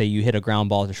out. Say you hit a ground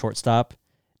ball to shortstop.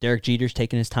 Derek Jeter's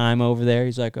taking his time over there.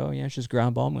 He's like, oh yeah, it's just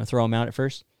ground ball. I'm going to throw him out at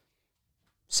first.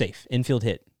 Safe. Infield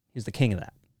hit. He's the king of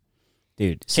that.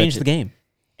 Dude, changed the game.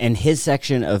 And his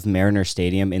section of Mariner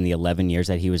Stadium in the 11 years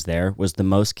that he was there was the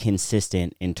most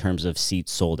consistent in terms of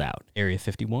seats sold out. Area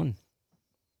 51.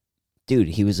 Dude,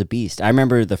 he was a beast. I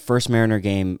remember the first Mariner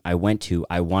game I went to,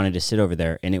 I wanted to sit over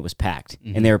there, and it was packed.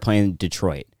 Mm-hmm. And they were playing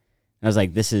Detroit. And I was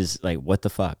like, this is like, what the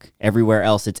fuck? Everywhere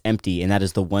else, it's empty, and that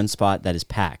is the one spot that is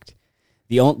packed.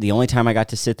 The only time I got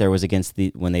to sit there was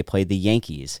when they played the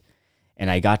Yankees.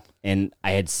 And I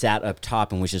had sat up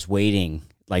top and was just waiting,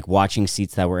 like watching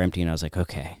seats that were empty. And I was like,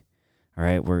 okay, all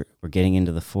right, we're getting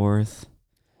into the fourth.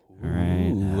 All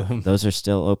right, those are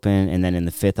still open. And then in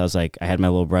the fifth, I was like, I had my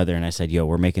little brother, and I said, yo,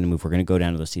 we're making a move. We're going to go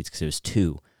down to those seats, because it was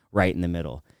 2 right in the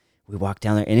middle. We walked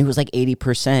down there, and it was like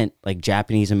 80% like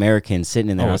Japanese Americans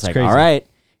sitting in there. I was like, crazy. All right,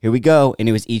 here we go. And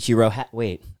it was Ichiro hat.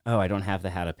 Wait, I don't have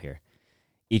the hat up here.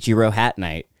 Ichiro hat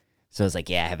night. So I was like,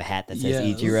 yeah, I have a hat that says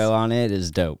Ichiro on it. It's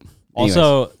dope. Anyways.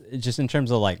 Also, just in terms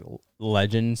of like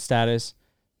legend status,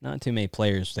 not too many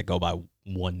players that go by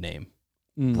one name.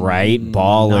 Right?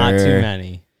 Baller. Not too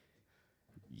many.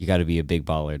 You got to be a big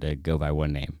baller to go by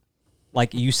one name.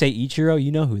 Like you say Ichiro,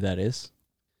 you know who that is.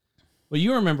 Well,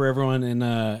 you remember everyone in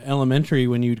elementary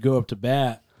when you'd go up to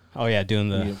bat. Oh yeah, doing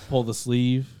you pull the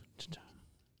sleeve.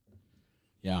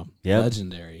 Yeah, yep.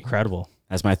 Legendary. Incredible.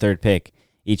 That's my third pick,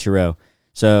 Ichiro.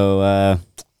 So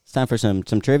it's time for some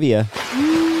trivia.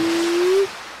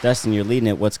 Dustin, you're leading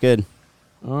it. What's good?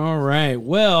 All right.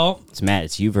 Well, it's Matt.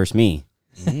 It's you versus me.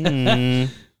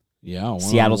 Yeah,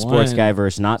 Seattle sports guy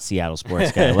versus not Seattle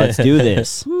sports guy. Let's do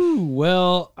this.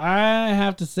 Well, I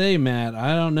have to say, Matt,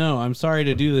 I don't know. I'm sorry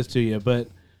to do this to you, but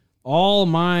all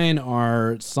mine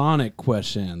are Sonic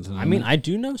questions. I mean, I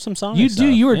do know some Sonic You stuff.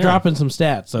 do. You were dropping some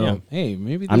stats, so hey,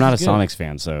 maybe this I'm not a is good. Sonics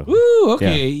fan, so. Woo,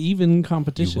 okay, even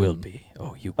competition. You will be.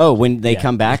 Oh, when they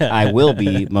come back, I will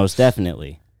be, most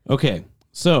definitely. Okay,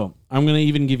 so I'm going to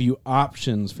even give you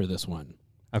options for this one.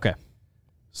 Okay.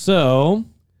 So,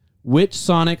 which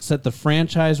Sonic set the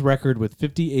franchise record with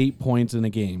 58 points in a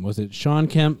game? Was it Sean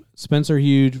Kemp, Spencer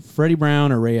Hughes, Freddie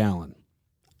Brown, or Ray Allen?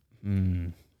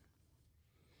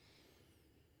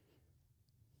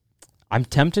 I'm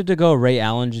tempted to go Ray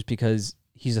Allen just because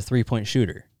he's a 3-point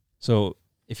shooter. So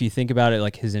if you think about it,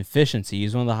 like his efficiency,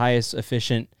 he's one of the highest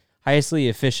efficient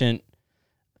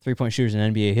 3-point shooters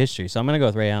in NBA history. So I'm going to go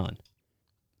with Ray Allen.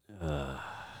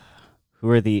 Who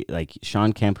are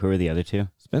Sean Kemp, who are the other two?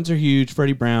 Spencer Hughes,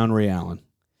 Freddie Brown, Ray Allen.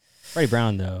 Freddie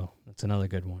Brown, though, that's another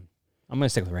good one. I'm going to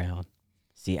stick with Ray Allen.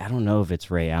 See, I don't know if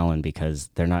it's Ray Allen because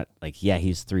they're not,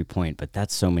 he's 3-point, but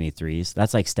that's so many threes.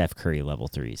 That's like Steph Curry level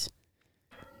threes.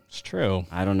 It's true.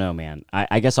 I don't know, man.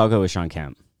 I guess I'll go with Sean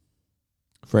Kemp.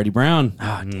 Freddie Brown.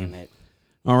 Oh, damn it.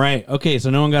 All right. Okay, so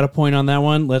no one got a point on that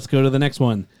one. Let's go to the next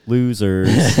one. Losers.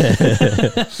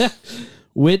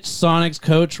 Which Sonics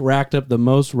coach racked up the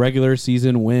most regular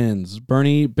season wins?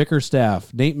 Bernie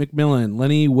Bickerstaff, Nate McMillan,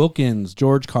 Lenny Wilkins,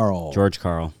 George Karl. George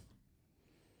Karl.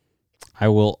 I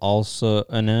will also...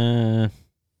 I'm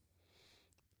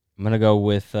going to go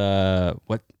with...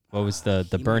 what was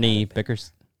the Bernie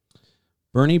Bickerstaff?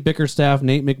 Bernie Bickerstaff,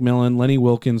 Nate McMillan, Lenny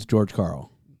Wilkins, George Karl.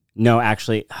 No,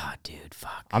 actually... Oh, dude,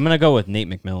 fuck. I'm going to go with Nate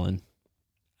McMillan.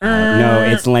 No,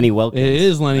 it's Lenny Wilkins. It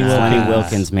is Lenny Wilkins. Lenny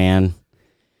Wilkins, man.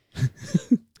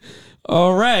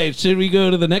 All right. Should we go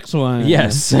to the next one?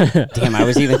 Yes. Damn, I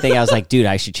was even thinking, I was like, dude,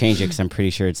 I should change it because I'm pretty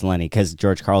sure it's Lenny because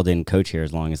George Karl didn't coach here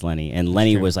as long as Lenny. And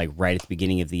Lenny was like right at the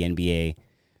beginning of the NBA.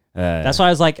 That's why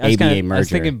I was like, I was merger.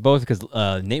 thinking both because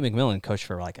Nate McMillan coached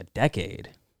for like a decade.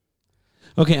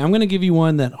 Okay, I'm going to give you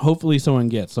one that hopefully someone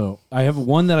gets. So I have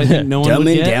one that I think no one would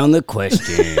Dumbing get. down the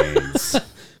questions.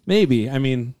 Maybe. I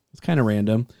mean, it's kind of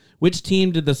random. Which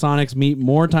team did the Sonics meet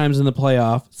more times in the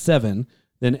playoff, 7,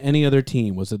 than any other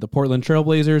team? Was it the Portland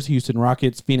Trailblazers, Houston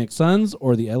Rockets, Phoenix Suns,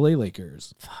 or the LA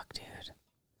Lakers? Fuck, dude.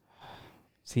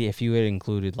 See, if you had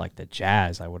included like the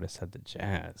Jazz, I would have said the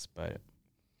Jazz, but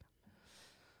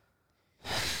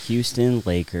Houston,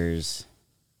 Lakers.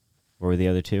 What were the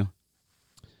other two?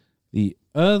 The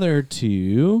other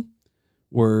two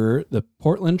were the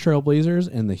Portland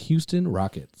Trailblazers and the Houston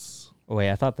Rockets. oh,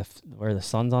 wait, I thought were the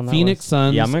Suns on that Phoenix list?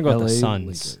 Suns. Yeah, I'm gonna go with the LA Suns.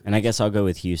 Lakers. And I guess I'll go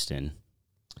with Houston.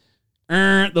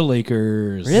 The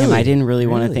Lakers. Really? Damn, I didn't really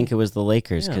want to Really? think it was the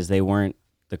Lakers Yeah. because they weren't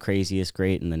the craziest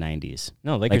great in the 90s.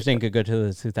 No, Lakers didn't get good to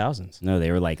the 2000s. No,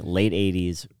 they were like late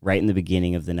 80s, right in the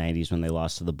beginning of the 90s when they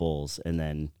lost to the Bulls. And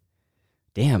then,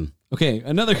 damn. Okay,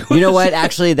 another question. You know what?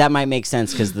 Actually, that might make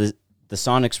sense because the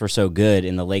Sonics were so good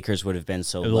and the Lakers would have been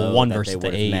so It was low 1 that versus they the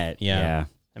would have 8. met. Yeah.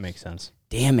 That makes sense.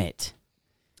 Damn it.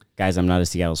 Guys, I'm not a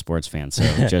Seattle sports fan, so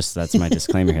just that's my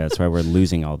disclaimer here. That's why we're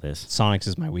losing all this. Sonics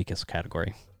is my weakest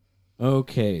category.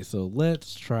 Okay, so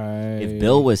let's try. If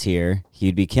Bill was here,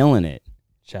 he'd be killing it.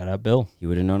 Shout out, Bill. He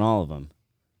would have known all of them.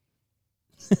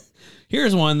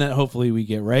 Here's one that hopefully we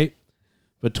get right.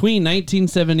 Between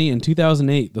 1970 and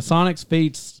 2008, the Sonics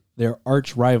faced their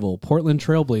arch rival, Portland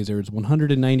Trailblazers,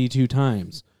 192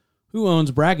 times. Who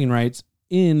owns bragging rights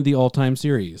in the all-time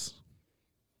series?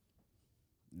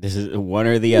 This is one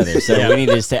or the other. So we need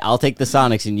to say, I'll take the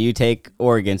Sonics and you take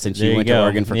Oregon since There you you went go. to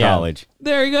Oregon for Yeah. college.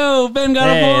 There you go. Ben got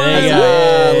Hey, a point. there you go.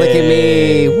 Ah, look at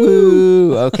me.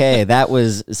 Woo. Okay, that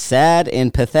was sad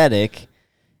and pathetic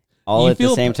all You at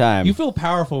the same time. You feel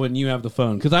powerful when you have the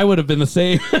phone, because I would have been the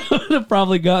same. I would have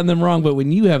probably gotten them wrong, but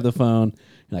when you have the phone,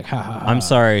 you're like, ha ha ha. I'm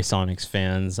sorry, Sonics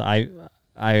fans. I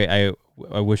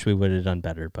wish we would have done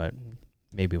better, but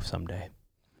maybe someday.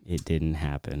 It didn't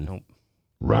happen. Nope.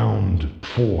 Round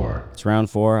 4. It's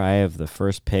round 4. I have the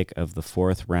first pick of the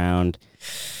 4th round.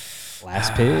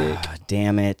 Last pick. Ah,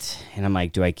 damn it. And I'm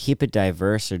like, do I keep it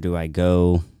diverse or do I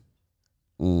go...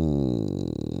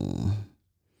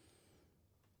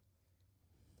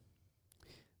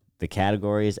 The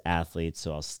category is athletes,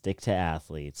 so I'll stick to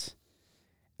athletes.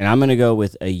 And I'm going to go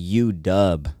with a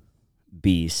UW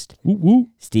beast, Woo, woo.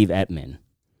 Steve Ettman.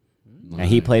 Now,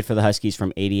 he played for the Huskies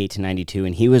from 88 to 92,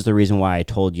 and he was the reason why I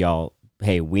told y'all,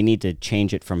 hey, we need to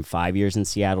change it from 5 years in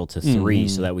Seattle to 3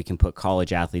 so that we can put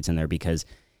college athletes in there, because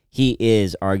he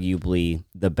is arguably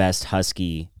the best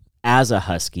Husky as a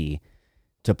Husky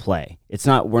to play.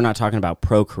 We're not talking about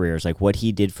pro careers. Like what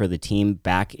he did for the team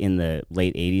back in the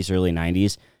late 80s, early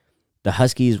 90s, the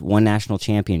Huskies won national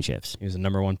championships. He was the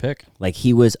number 1 pick. Like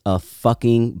he was a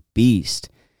fucking beast.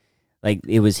 Like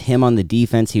it was him on the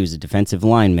defense. He was a defensive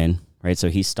lineman, right? So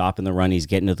he's stopping the run. He's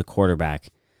getting to the quarterback.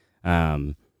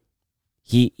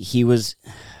 He was,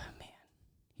 man,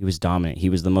 he was dominant. He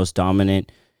was the most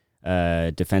dominant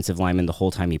defensive lineman the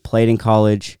whole time he played in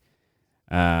college.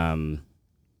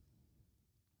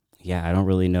 Yeah, I don't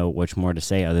really know much more to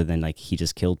say other than like he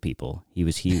just killed people. He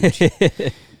was huge,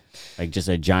 like just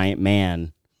a giant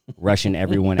man rushing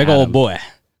everyone. Big at old him. boy.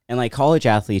 And like college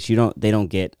athletes, they don't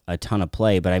get a ton of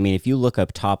play. But I mean, if you look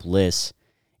up top lists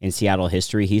in Seattle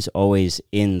history, he's always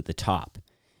in the top.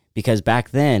 Because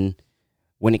back then,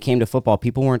 when it came to football,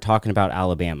 people weren't talking about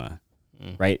Alabama,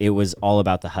 right? It was all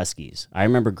about the Huskies. I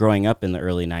remember growing up in the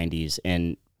early 90s,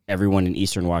 and everyone in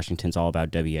Eastern Washington's all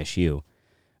about WSU.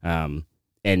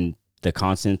 And the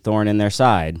constant thorn in their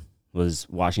side was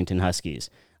Washington Huskies.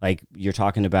 Like you're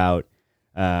talking about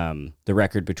the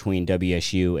record between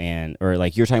WSU or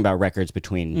like you're talking about records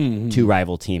between two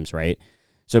rival teams, right?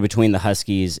 So between the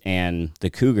Huskies and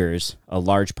the Cougars, a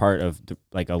large part of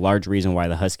a large reason why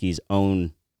the Huskies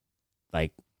own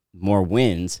like more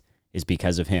wins is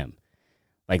because of him.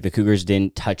 Like the Cougars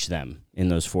didn't touch them in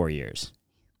those 4 years,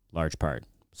 large part.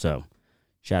 So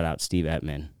shout out Steve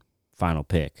Ettman, final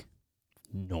pick.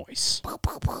 Nice.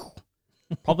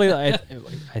 Probably,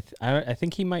 I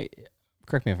think he might.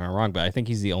 Correct me if I'm wrong, but I think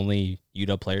he's the only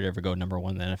UW player to ever go number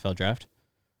 1 in the NFL draft.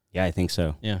 Yeah, I think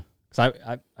so. Yeah, because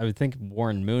I would think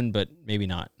Warren Moon, but maybe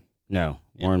not. No,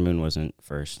 Yeah. Warren Moon wasn't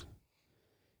first.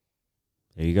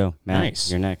 There you go, Matt.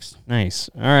 Nice. You're next. Nice.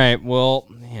 All right. Well,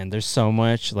 man, there's so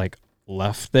much like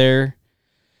left there.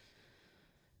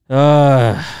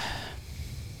 Yeah.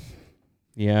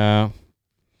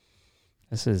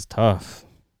 This is tough.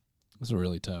 This is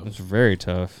really tough. It's very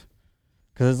tough.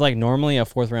 Because it's like normally a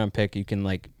 4th round pick, you can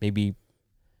like maybe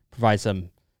provide some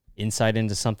insight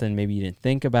into something maybe you didn't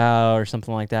think about or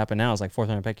something like that. But now it's like 4th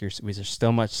round pick, there's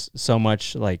so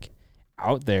much like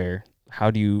out there. How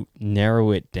do you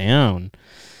narrow it down?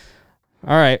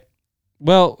 All right.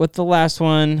 Well, with the last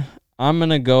one, I'm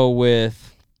going to go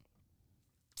with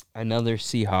another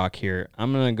Seahawk here.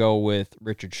 I'm going to go with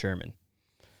Richard Sherman.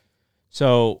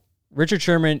 So Richard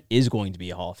Sherman is going to be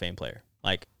a Hall of Fame player.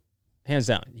 Like, hands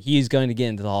down. He's going to get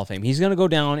into the Hall of Fame. He's going to go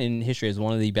down in history as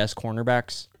one of the best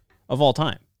cornerbacks of all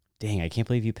time. Dang, I can't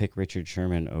believe you picked Richard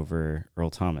Sherman over Earl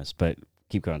Thomas, but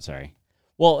keep going, sorry.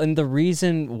 Well, and the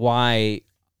reason why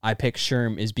I picked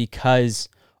Sherm is because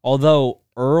although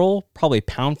Earl, probably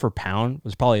pound for pound,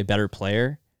 was probably a better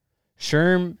player,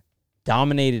 Sherm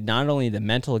dominated not only the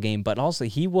mental game, but also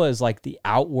he was like the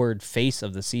outward face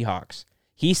of the Seahawks.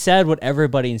 He said what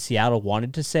everybody in Seattle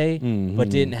wanted to say, but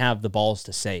didn't have the balls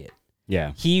to say it.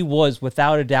 Yeah. He was,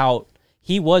 without a doubt,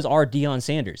 he was our Deion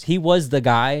Sanders. He was the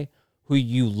guy who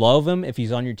you love him if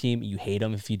he's on your team, you hate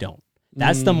him if you don't.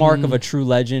 That's the mark of a true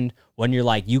legend, when you're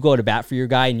like, you go to bat for your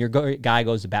guy, and your guy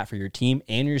goes to bat for your team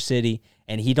and your city,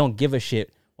 and he don't give a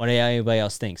shit what anybody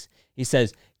else thinks. He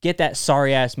says, get that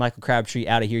sorry-ass Michael Crabtree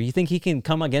out of here. You think he can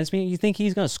come against me? You think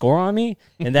he's going to score on me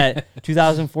in that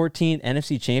 2014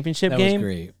 NFC Championship game? That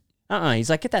was great. He's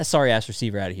like, get that sorry-ass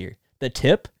receiver out of here. The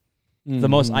tip, the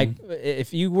most,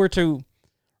 if you were to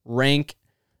rank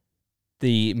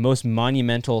the most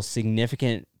monumental,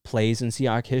 significant plays in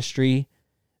Seahawks history,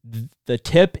 the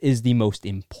tip is the most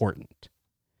important.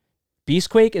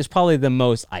 Beastquake is probably the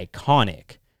most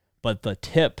iconic, but the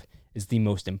tip is the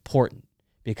most important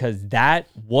because that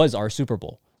was our Super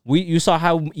Bowl. You saw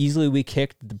how easily we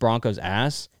kicked the Broncos'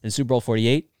 ass in Super Bowl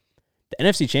 48. The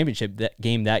NFC Championship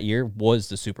game that year was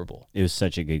the Super Bowl. It was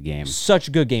such a good game. Such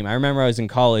a good game. I remember I was in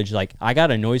college, like I got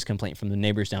a noise complaint from the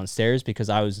neighbors downstairs because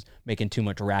I was making too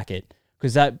much racket.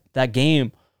 Because that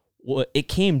game, it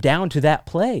came down to that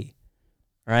play,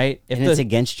 right? And it's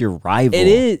against your rival. It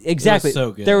is, exactly. It was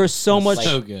so good. There was so much.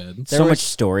 So good. So much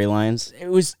storylines. It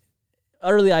was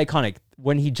utterly iconic.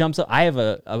 When he jumps up, I have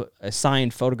a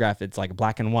signed photograph. It's like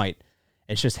black and white.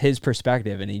 It's just his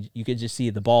perspective, and you could just see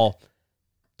the ball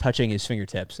touching his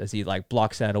fingertips as he like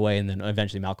blocks that away, and then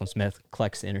eventually Malcolm Smith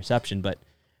collects the interception. But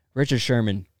Richard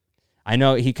Sherman, I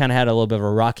know he kind of had a little bit of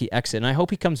a rocky exit, and I hope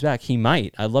he comes back. He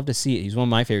might. I'd love to see it. He's one of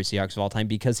my favorite Seahawks of all time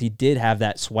because he did have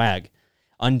that swag.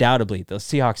 Undoubtedly, the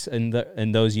Seahawks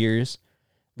in those years,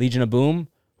 Legion of Boom.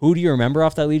 Who do you remember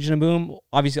off that Legion of Boom?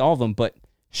 Obviously, all of them, but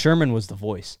Sherman was the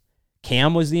voice.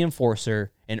 Cam was the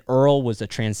enforcer, and Earl was the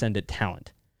transcendent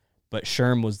talent. But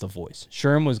Sherm was the voice.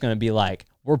 Sherm was going to be like,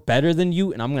 we're better than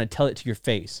you, and I'm going to tell it to your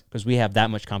face because we have that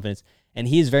much confidence. And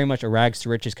he is very much a rags to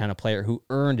riches kind of player who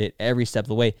earned it every step of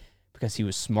the way because he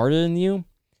was smarter than you,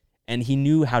 and he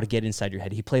knew how to get inside your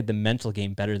head. He played the mental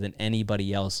game better than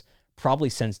anybody else, probably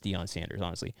since Deion Sanders,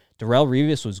 honestly. Darrelle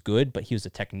Revis was good, but he was a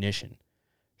technician.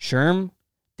 Sherm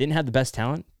didn't have the best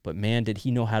talent, but man, did he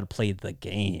know how to play the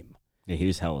game. Yeah, he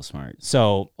was hella smart.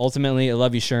 So ultimately, I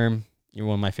love you, Sherm. You're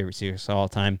one of my favorite Seahawks of all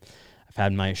time. I've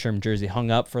had my Sherm jersey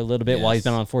hung up for a little bit while he's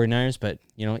been on 49ers, but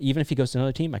even if he goes to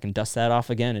another team, I can dust that off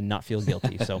again and not feel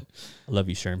guilty. So I love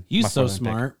you, Sherm. He's so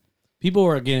smart. People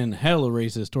were getting hella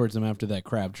racist towards him after that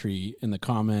Crabtree in the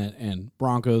comment, and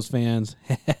Broncos fans,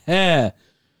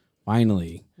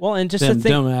 finally. Well, and just them to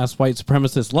think, dumbass white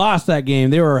supremacists lost that game.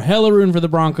 They were hella rooting for the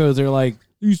Broncos. They're like,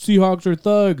 these Seahawks are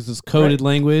thugs. This coded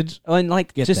language. and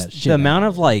like Get just that shit the out amount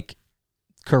of of like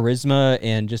charisma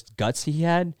and just guts he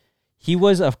had. He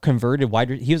was a converted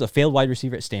he was a failed wide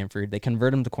receiver at Stanford. They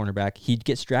convert him to cornerback. He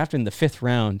gets drafted in the 5th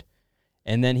round,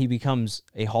 and then he becomes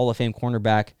a Hall of Fame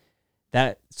cornerback.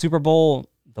 That Super Bowl,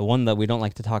 the one that we don't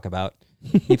like to talk about,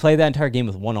 he played that entire game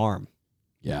with one arm.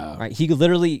 Yeah. Right? He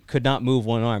literally could not move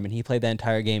one arm, and he played that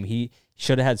entire game. He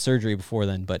should have had surgery before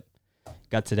then, but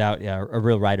guts it out. Yeah, a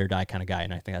real ride or die kind of guy,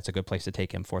 and I think that's a good place to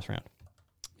take him 4th round.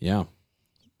 Yeah.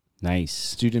 Nice.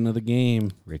 Student of the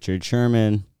game. Richard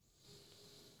Sherman.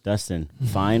 Dustin,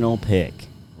 final pick.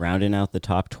 Rounding out the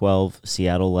top 12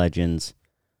 Seattle legends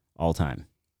all time.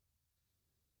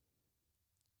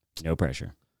 No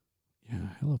pressure. Yeah,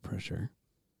 hella pressure.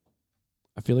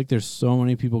 I feel like there's so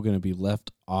many people going to be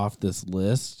left off this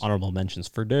list Honorable mentions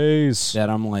for days. that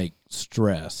I'm like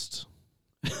stressed.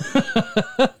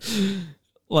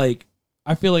 Like,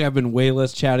 I feel like I've been way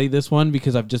less chatty this one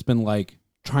because I've just been like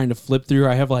trying to flip through.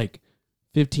 I have like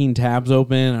 15 tabs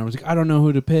open. And I was like, I don't know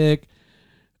who to pick.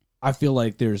 I feel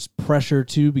like there's pressure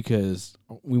too because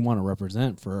we want to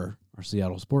represent for our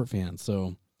Seattle sport fans.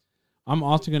 So I'm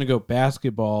also going to go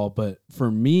basketball, but for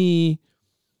me,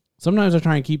 sometimes I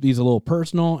try and keep these a little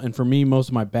personal. And for me, most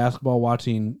of my basketball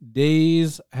watching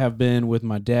days have been with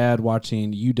my dad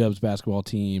watching UW's basketball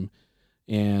team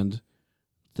and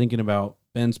thinking about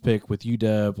Ben's pick with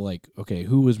UW. Like, okay,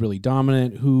 who was really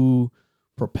dominant? Who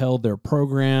propelled their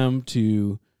program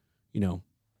to,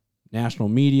 national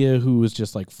media, who was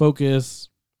just like focused,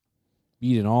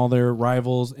 beating all their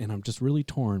rivals. And I'm just really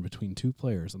torn between 2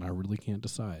 players, and I really can't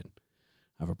decide.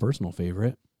 I have a personal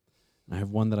favorite. And I have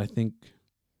one that I think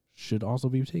should also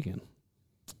be taken.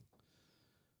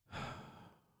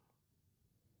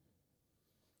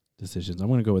 decisions. I'm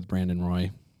going to go with Brandon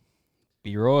Roy.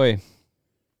 B-Roy.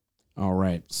 All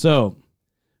right. So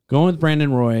going with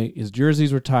Brandon Roy, his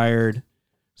jersey's retired.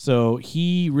 So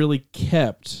he really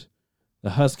kept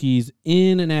the Huskies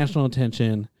in national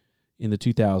attention in the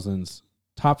 2000s.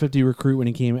 Top 50 recruit when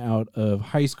he came out of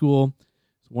high school.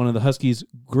 One of the Huskies'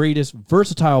 greatest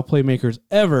versatile playmakers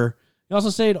ever. He also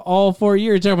stayed all 4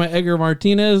 years. Talking about Edgar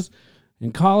Martinez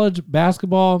in college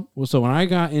basketball. So when I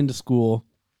got into school,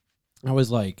 I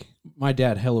was like, my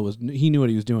dad he knew what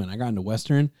he was doing. I got into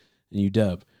Western and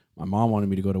UW. My mom wanted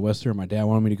me to go to Western. My dad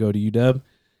wanted me to go to UW.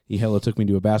 He hella took me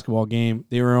to a basketball game.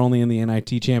 They were only in the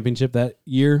NIT championship that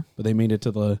year, but they made it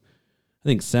to the, I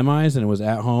think, semis, and it was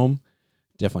at home.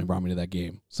 Definitely brought me to that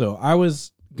game. So I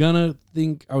was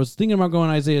thinking about going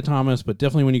Isaiah Thomas, but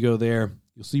definitely when you go there,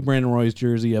 you'll see Brandon Roy's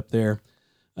jersey up there.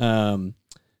 And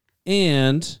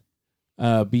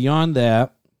beyond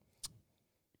that,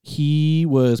 he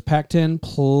was Pac-10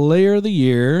 Player of the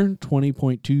Year,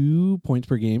 20.2 points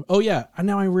per game. Oh, yeah.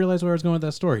 Now I realize where I was going with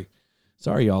that story.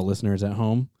 Sorry, y'all listeners at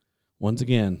home. Once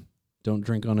again, don't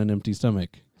drink on an empty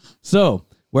stomach. So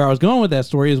where I was going with that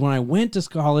story is when I went to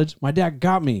college, my dad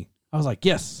got me. I was like,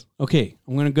 yes, okay,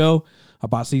 I'm going to go. I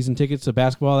bought season tickets to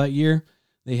basketball that year.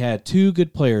 They had two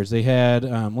good players. They had,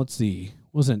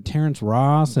 wasn't Terrence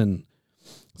Ross and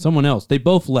someone else. They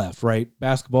both left, right?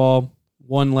 Basketball.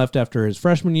 One left after his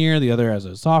freshman year, the other as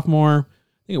a sophomore.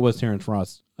 I think it was Terrence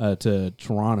Ross to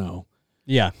Toronto.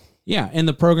 Yeah. Yeah, and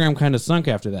the program kind of sunk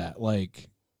after that. Like,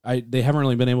 they haven't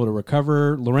really been able to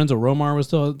recover. Lorenzo Romar was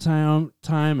still at the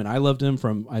time, and I loved him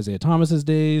from Isaiah Thomas's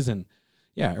days, and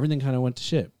yeah, everything kind of went to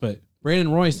shit. But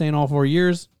Brandon Roy staying all 4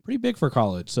 years, pretty big for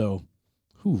college. So,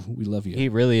 we love you. He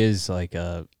really is like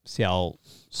a Seattle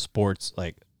sports,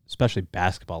 like especially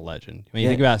basketball legend. When you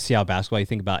think about Seattle basketball, you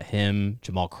think about him,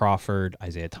 Jamal Crawford,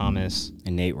 Isaiah Thomas,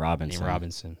 and Nate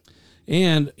Robinson.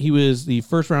 And he was the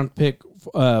first-round pick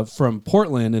from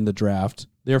Portland in the draft,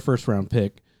 their first-round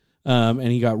pick. And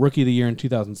he got Rookie of the Year in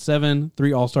 2007,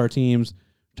 3 All-Star teams,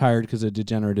 retired because of a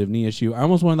degenerative knee issue. I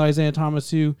almost wanted Isaiah Thomas,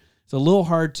 too. It's a little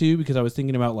hard, too, because I was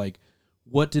thinking about, like,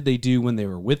 what did they do when they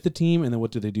were with the team, and then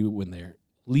what do they do when they're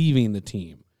leaving the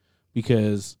team?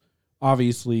 Because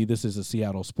obviously this is a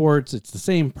Seattle sports. It's the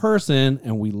same person,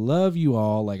 and we love you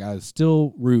all. Like, I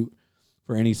still root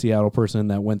for any Seattle person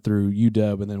that went through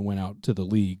UW and then went out to the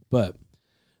league. But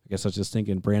I guess I was just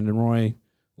thinking Brandon Roy,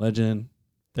 legend.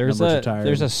 There's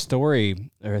a story,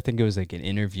 or I think it was like an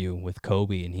interview with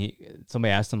Kobe, and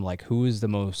somebody asked him, like, who is the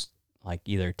most, like,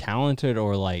 either talented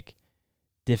or, like,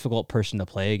 difficult person to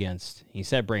play against. He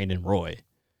said Brandon Roy,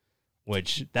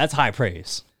 which that's high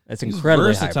praise. That's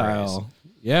incredibly high praise.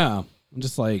 Yeah. I'm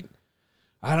just like,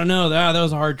 I don't know. That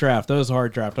was a hard draft.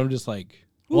 I'm just like,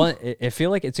 well, I feel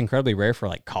like it's incredibly rare for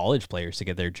like college players to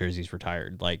get their jerseys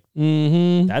retired. Like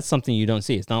that's something you don't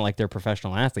see. It's not like they're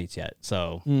professional athletes yet.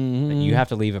 So you have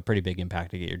to leave a pretty big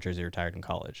impact to get your jersey retired in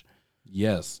college.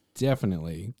 Yes,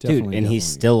 definitely. Dude, and he's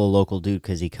still a local dude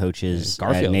because he coaches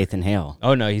at Nathan Hale.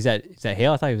 Oh, no, is that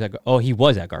Hale? I thought he was he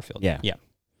was at Garfield. Yeah.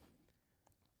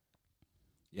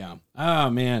 Oh,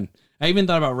 man. I even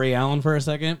thought about Ray Allen for a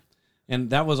second,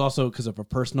 and that was also because of a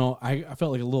personal, I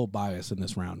felt like a little bias in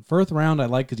this round. Fourth round, I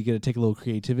like because you get to take a little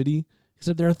creativity,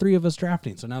 except there are 3 of us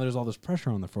drafting, so now there's all this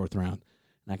pressure on the 4th round,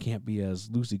 and I can't be as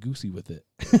loosey-goosey with it.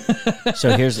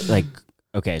 So here's like,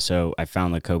 okay, so I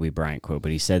found the Kobe Bryant quote,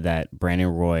 but he said that Brandon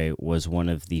Roy was one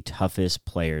of the toughest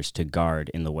players to guard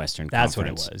in the Western Conference. That's what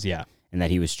it was, yeah. And that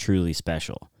he was truly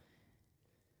special.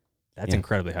 That's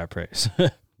incredibly high praise.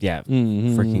 Yeah,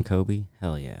 freaking Kobe.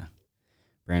 Hell yeah.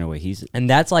 Brandon Roy, and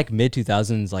that's like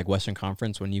mid-2000s, like Western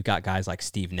Conference, when you've got guys like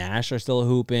Steve Nash are still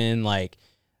hooping. Like,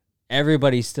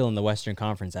 everybody's still in the Western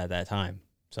Conference at that time.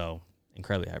 So,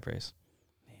 incredibly high praise.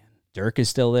 Man, Dirk is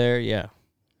still there, yeah.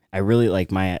 I really like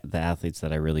the athletes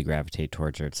that I really gravitate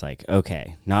towards. Are it's like,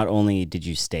 okay, not only did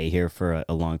you stay here for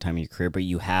a long time in your career, but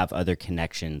you have other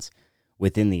connections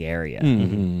within the area.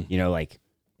 Mm-hmm. You know, like,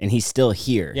 and he's still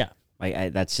here. Yeah,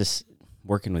 like that's just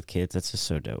working with kids. That's just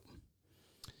so dope.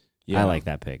 Yeah, I like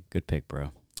that pick. Good pick,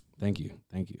 bro. Thank you.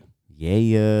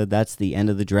 Yeah, that's the end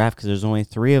of the draft because there's only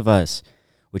 3 of us,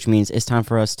 which means it's time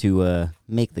for us to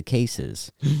make the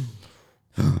cases.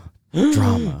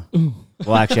 Drama.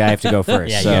 Well, actually, I have to go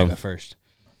first. Yeah, so, you gotta go first.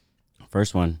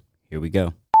 First one. Here we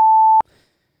go.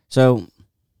 So,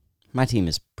 my team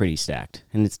is pretty stacked,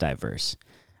 and it's diverse.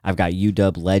 I've got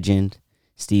UW legend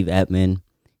Steve Ettman,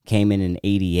 came in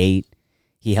 88.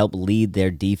 He helped lead their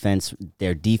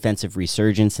defensive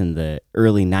resurgence in the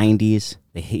early 90s.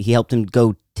 He helped him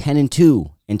go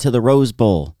 10-2 into the Rose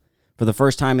Bowl for the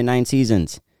first time in 9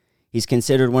 seasons. He's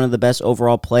considered one of the best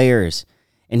overall players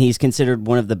And he's considered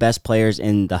one of the best players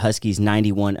in the Huskies'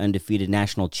 91 undefeated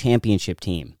national championship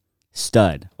team.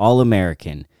 Stud,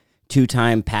 All-American,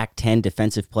 2-time Pac-10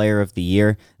 Defensive Player of the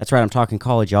Year. That's right, I'm talking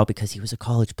college, y'all, because he was a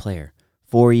college player.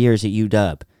 4 years at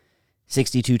UW.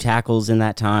 62 tackles in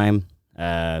that time,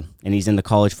 and he's in the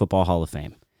College Football Hall of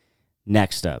Fame.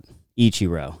 Next up,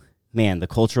 Ichiro. Man, the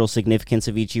cultural significance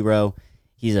of Ichiro,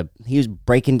 he was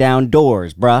breaking down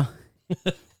doors, bruh.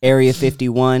 Area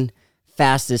 51,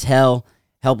 fast as hell,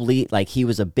 helped lead, like he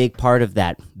was a big part of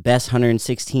that best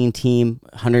 116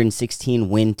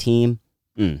 win team.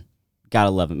 Gotta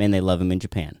love him, and they love him in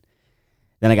Japan.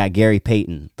 Then I got Gary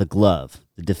Payton, the glove,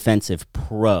 the defensive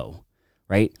pro,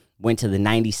 right? Went to the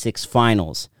 96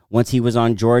 finals. Once he was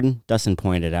on Jordan, Dustin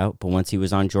pointed out, but once he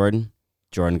was on Jordan,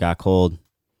 Jordan got cold.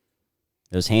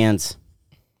 Those hands,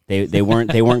 they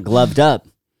weren't gloved up.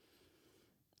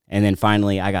 And then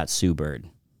finally, I got Sue Bird.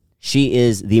 She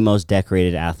is the most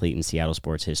decorated athlete in Seattle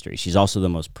sports history. She's also the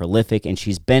most prolific, and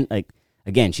she's been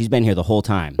she's been here the whole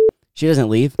time. She doesn't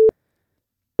leave.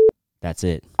 That's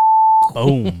it.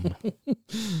 Boom.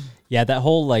 Yeah, that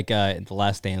whole The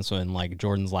Last Dance when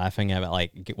Jordan's laughing at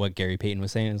what Gary Payton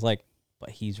was saying is but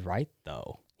he's right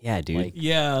though. Yeah, dude.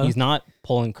 He's not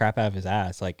pulling crap out of his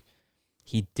ass.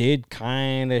 He did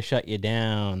kind of shut you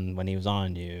down when he was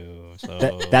on you.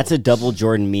 So that's a double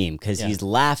Jordan meme because he's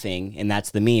laughing and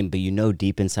that's the meme, but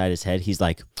deep inside his head he's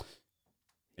like,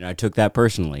 I took that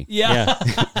personally. Yeah.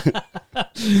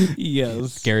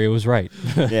 Yes. Gary was right.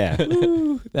 Yeah.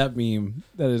 That meme.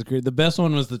 That is great. The best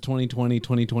one was the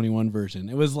 2020-2021 version.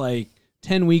 It was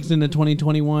 10 weeks into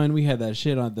 2021. We had that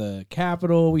shit on the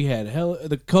Capitol. We had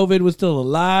the COVID was still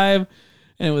alive.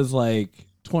 And it was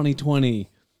 2020.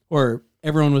 Or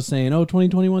everyone was saying,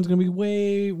 2021 is going to be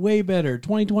way, way better.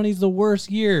 2020 is the worst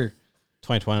year.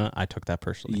 2020, I took that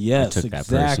personally. Yes, I took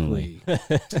exactly. That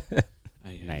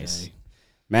personally. Nice.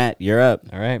 Matt, you're up.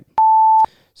 All right.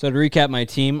 So to recap my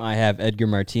team, I have Edgar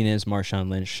Martinez, Marshawn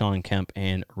Lynch, Sean Kemp,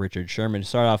 and Richard Sherman. To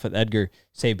start off with Edgar,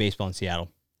 saved baseball in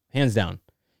Seattle. Hands down.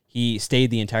 He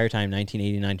stayed the entire time,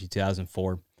 1989 to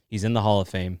 2004. He's in the Hall of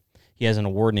Fame. He has an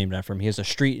award named after him. He has a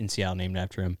street in Seattle named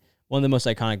after him. One of the most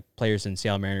iconic players in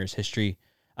Seattle Mariners history.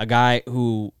 A guy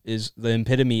who is the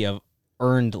epitome of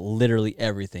earned literally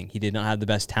everything. He did not have the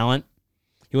best talent.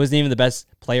 He wasn't even the best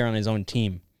player on his own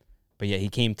team. But yet he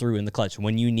came through in the clutch.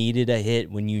 When you needed a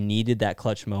hit, when you needed that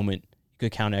clutch moment, you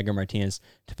could count Edgar Martinez.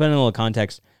 To put in a little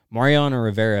context, Mariano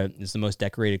Rivera is the most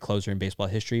decorated closer in baseball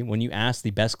history. When you ask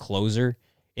the best closer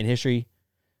in history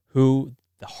who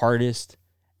the hardest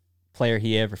player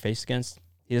he ever faced against,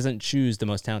 he doesn't choose the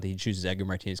most talented. He chooses Edgar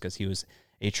Martinez because he was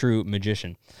a true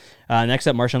magician. Next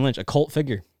up, Marshawn Lynch, a cult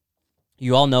figure.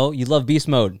 You all know, you love beast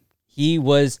mode. He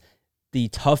was the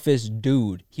toughest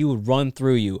dude. He would run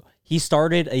through you. He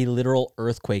started a literal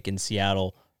earthquake in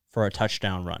Seattle for a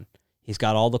touchdown run. He's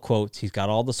got all the quotes. He's got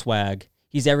all the swag.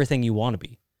 He's everything you want to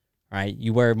be, right?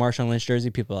 You wear a Marshawn Lynch jersey,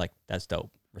 people are like, that's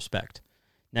dope. Respect.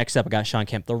 Next up, I got Sean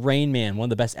Kemp, the Rain Man, one of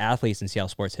the best athletes in Seattle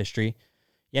sports history.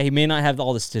 Yeah, he may not have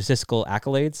all the statistical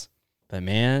accolades, but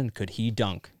man, could he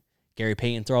dunk. Gary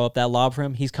Payton throw up that lob for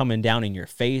him. He's coming down in your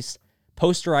face.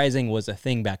 Posterizing was a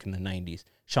thing back in the 90s.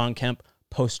 Sean Kemp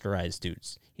posterized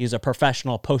dudes. He's a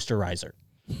professional posterizer.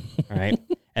 All right.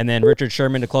 And then Richard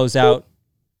Sherman to close out.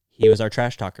 He was our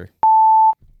trash talker.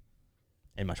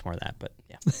 And much more of that, but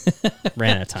yeah.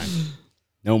 Ran out of time.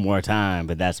 No more time,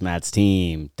 but that's Matt's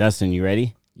team. Dustin, you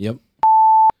ready? Yep.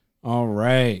 All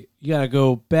right. You got to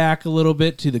go back a little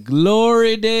bit to the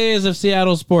glory days of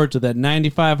Seattle sports with that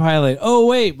 95 highlight. Oh,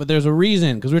 wait, but there's a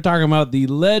reason because we're talking about the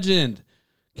legend,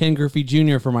 Ken Griffey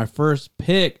Jr. for my first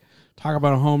pick. Talk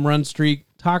about a home run streak.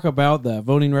 Talk about the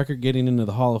voting record getting into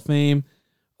the Hall of Fame.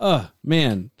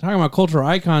 Man, talking about cultural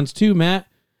icons too, Matt.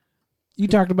 You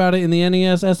talked about it in the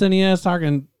NES, SNES,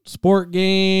 talking sport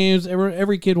games.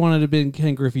 Every kid wanted to be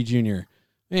Ken Griffey Jr.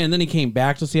 Man, then he came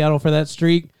back to Seattle for that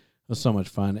streak. It was so much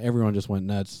fun. Everyone just went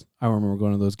nuts. I remember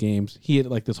going to those games. He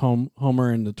hit this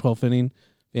homer in the 12th inning.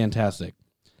 Fantastic.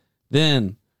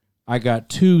 Then I got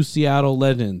two Seattle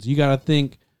legends. You got to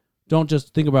don't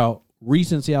just think about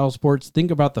recent Seattle sports. Think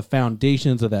about the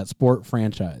foundations of that sport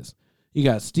franchise. You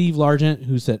got Steve Largent,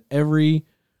 who set every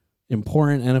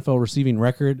important NFL receiving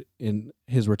record in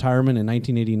his retirement in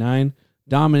 1989,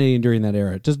 dominating during that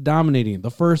era, just dominating.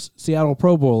 The first Seattle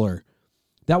Pro Bowler.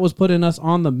 That was putting us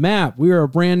on the map. We were a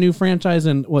brand new franchise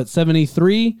in,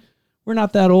 73? We're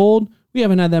not that old. We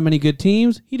haven't had that many good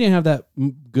teams. He didn't have that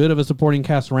good of a supporting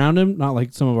cast around him, not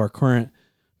like some of our current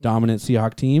dominant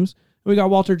Seahawks teams. We got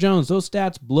Walter Jones. Those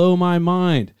stats blow my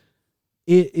mind.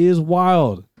 It is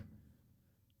wild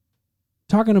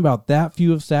talking about that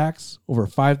few of sacks over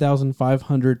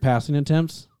 5,500 passing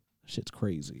attempts. Shit's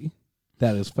crazy.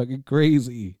 That is fucking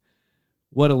crazy.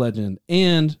 What a legend.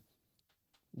 And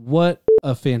what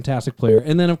a fantastic player.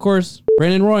 And then, of course,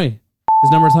 Brandon Roy.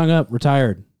 His number's hung up,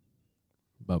 retired.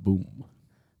 Ba-boom.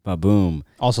 Ba-boom.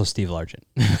 Also Steve Largent.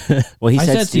 Well, he I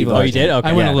said Steve Largent. Oh, you did? Okay.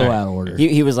 I went Yeah, a little all right. out of order.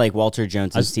 He was like Walter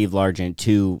Jones and Steve Largent,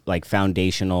 two like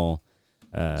foundational.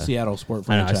 Seattle sport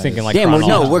I know, I franchise. was thinking like Damn, no,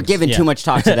 chronological. we're giving Yeah. too much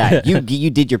talk to that. You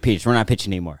did your pitch. We're not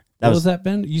pitching anymore. What was that,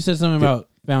 Ben? You said something about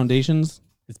foundations?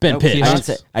 It's been Nope,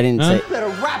 pitched. I didn't Huh?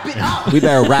 say. We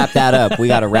better wrap that up. We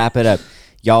got to wrap it up.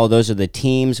 Y'all, those are the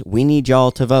teams. We need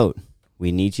y'all to vote.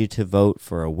 We need you to vote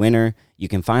for a winner. You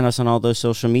can find us on all those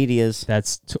social medias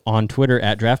That's on Twitter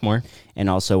at Draftmore. and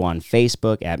also on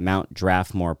Facebook at Mount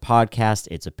Draftmore Podcast.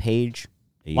 It's a page.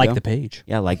 There you Like go. the page.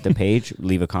 Yeah, like the page.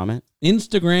 Leave a comment.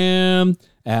 Instagram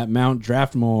at Mount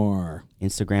Draftmore.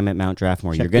 Instagram at Mount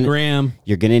Draftmore. Check the gram.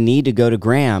 You're gonna need to go to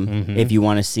Graham if you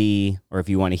want to see or if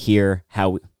you want to hear how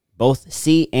we both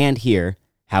see and hear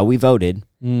how we voted.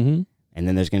 Mm-hmm. And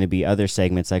then there's going to be other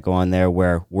segments that go on there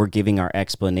where we're giving our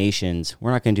explanations.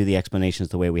 We're not going to do the explanations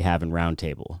the way we have in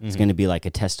Roundtable. It's going to be like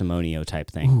a testimonio type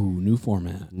thing. Ooh, new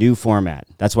format. New format.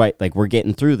 That's why like we're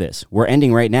getting through this. We're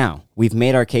ending right now. We've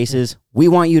made our cases. We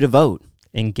want you to vote.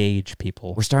 Engage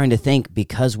people. We're starting to think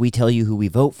because we tell you who we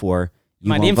vote for, you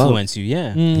Might won't vote. influence you,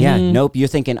 yeah. Yeah, nope. You're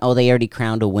thinking, oh, they already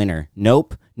crowned a winner.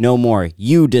 Nope, no more.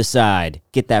 You decide.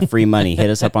 Get that free money. Hit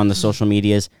us up on the social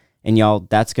medias. And y'all,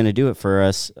 that's going to do it for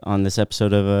us on this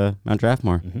episode of Mount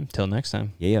Draftmore. Till next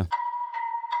time. Yeah.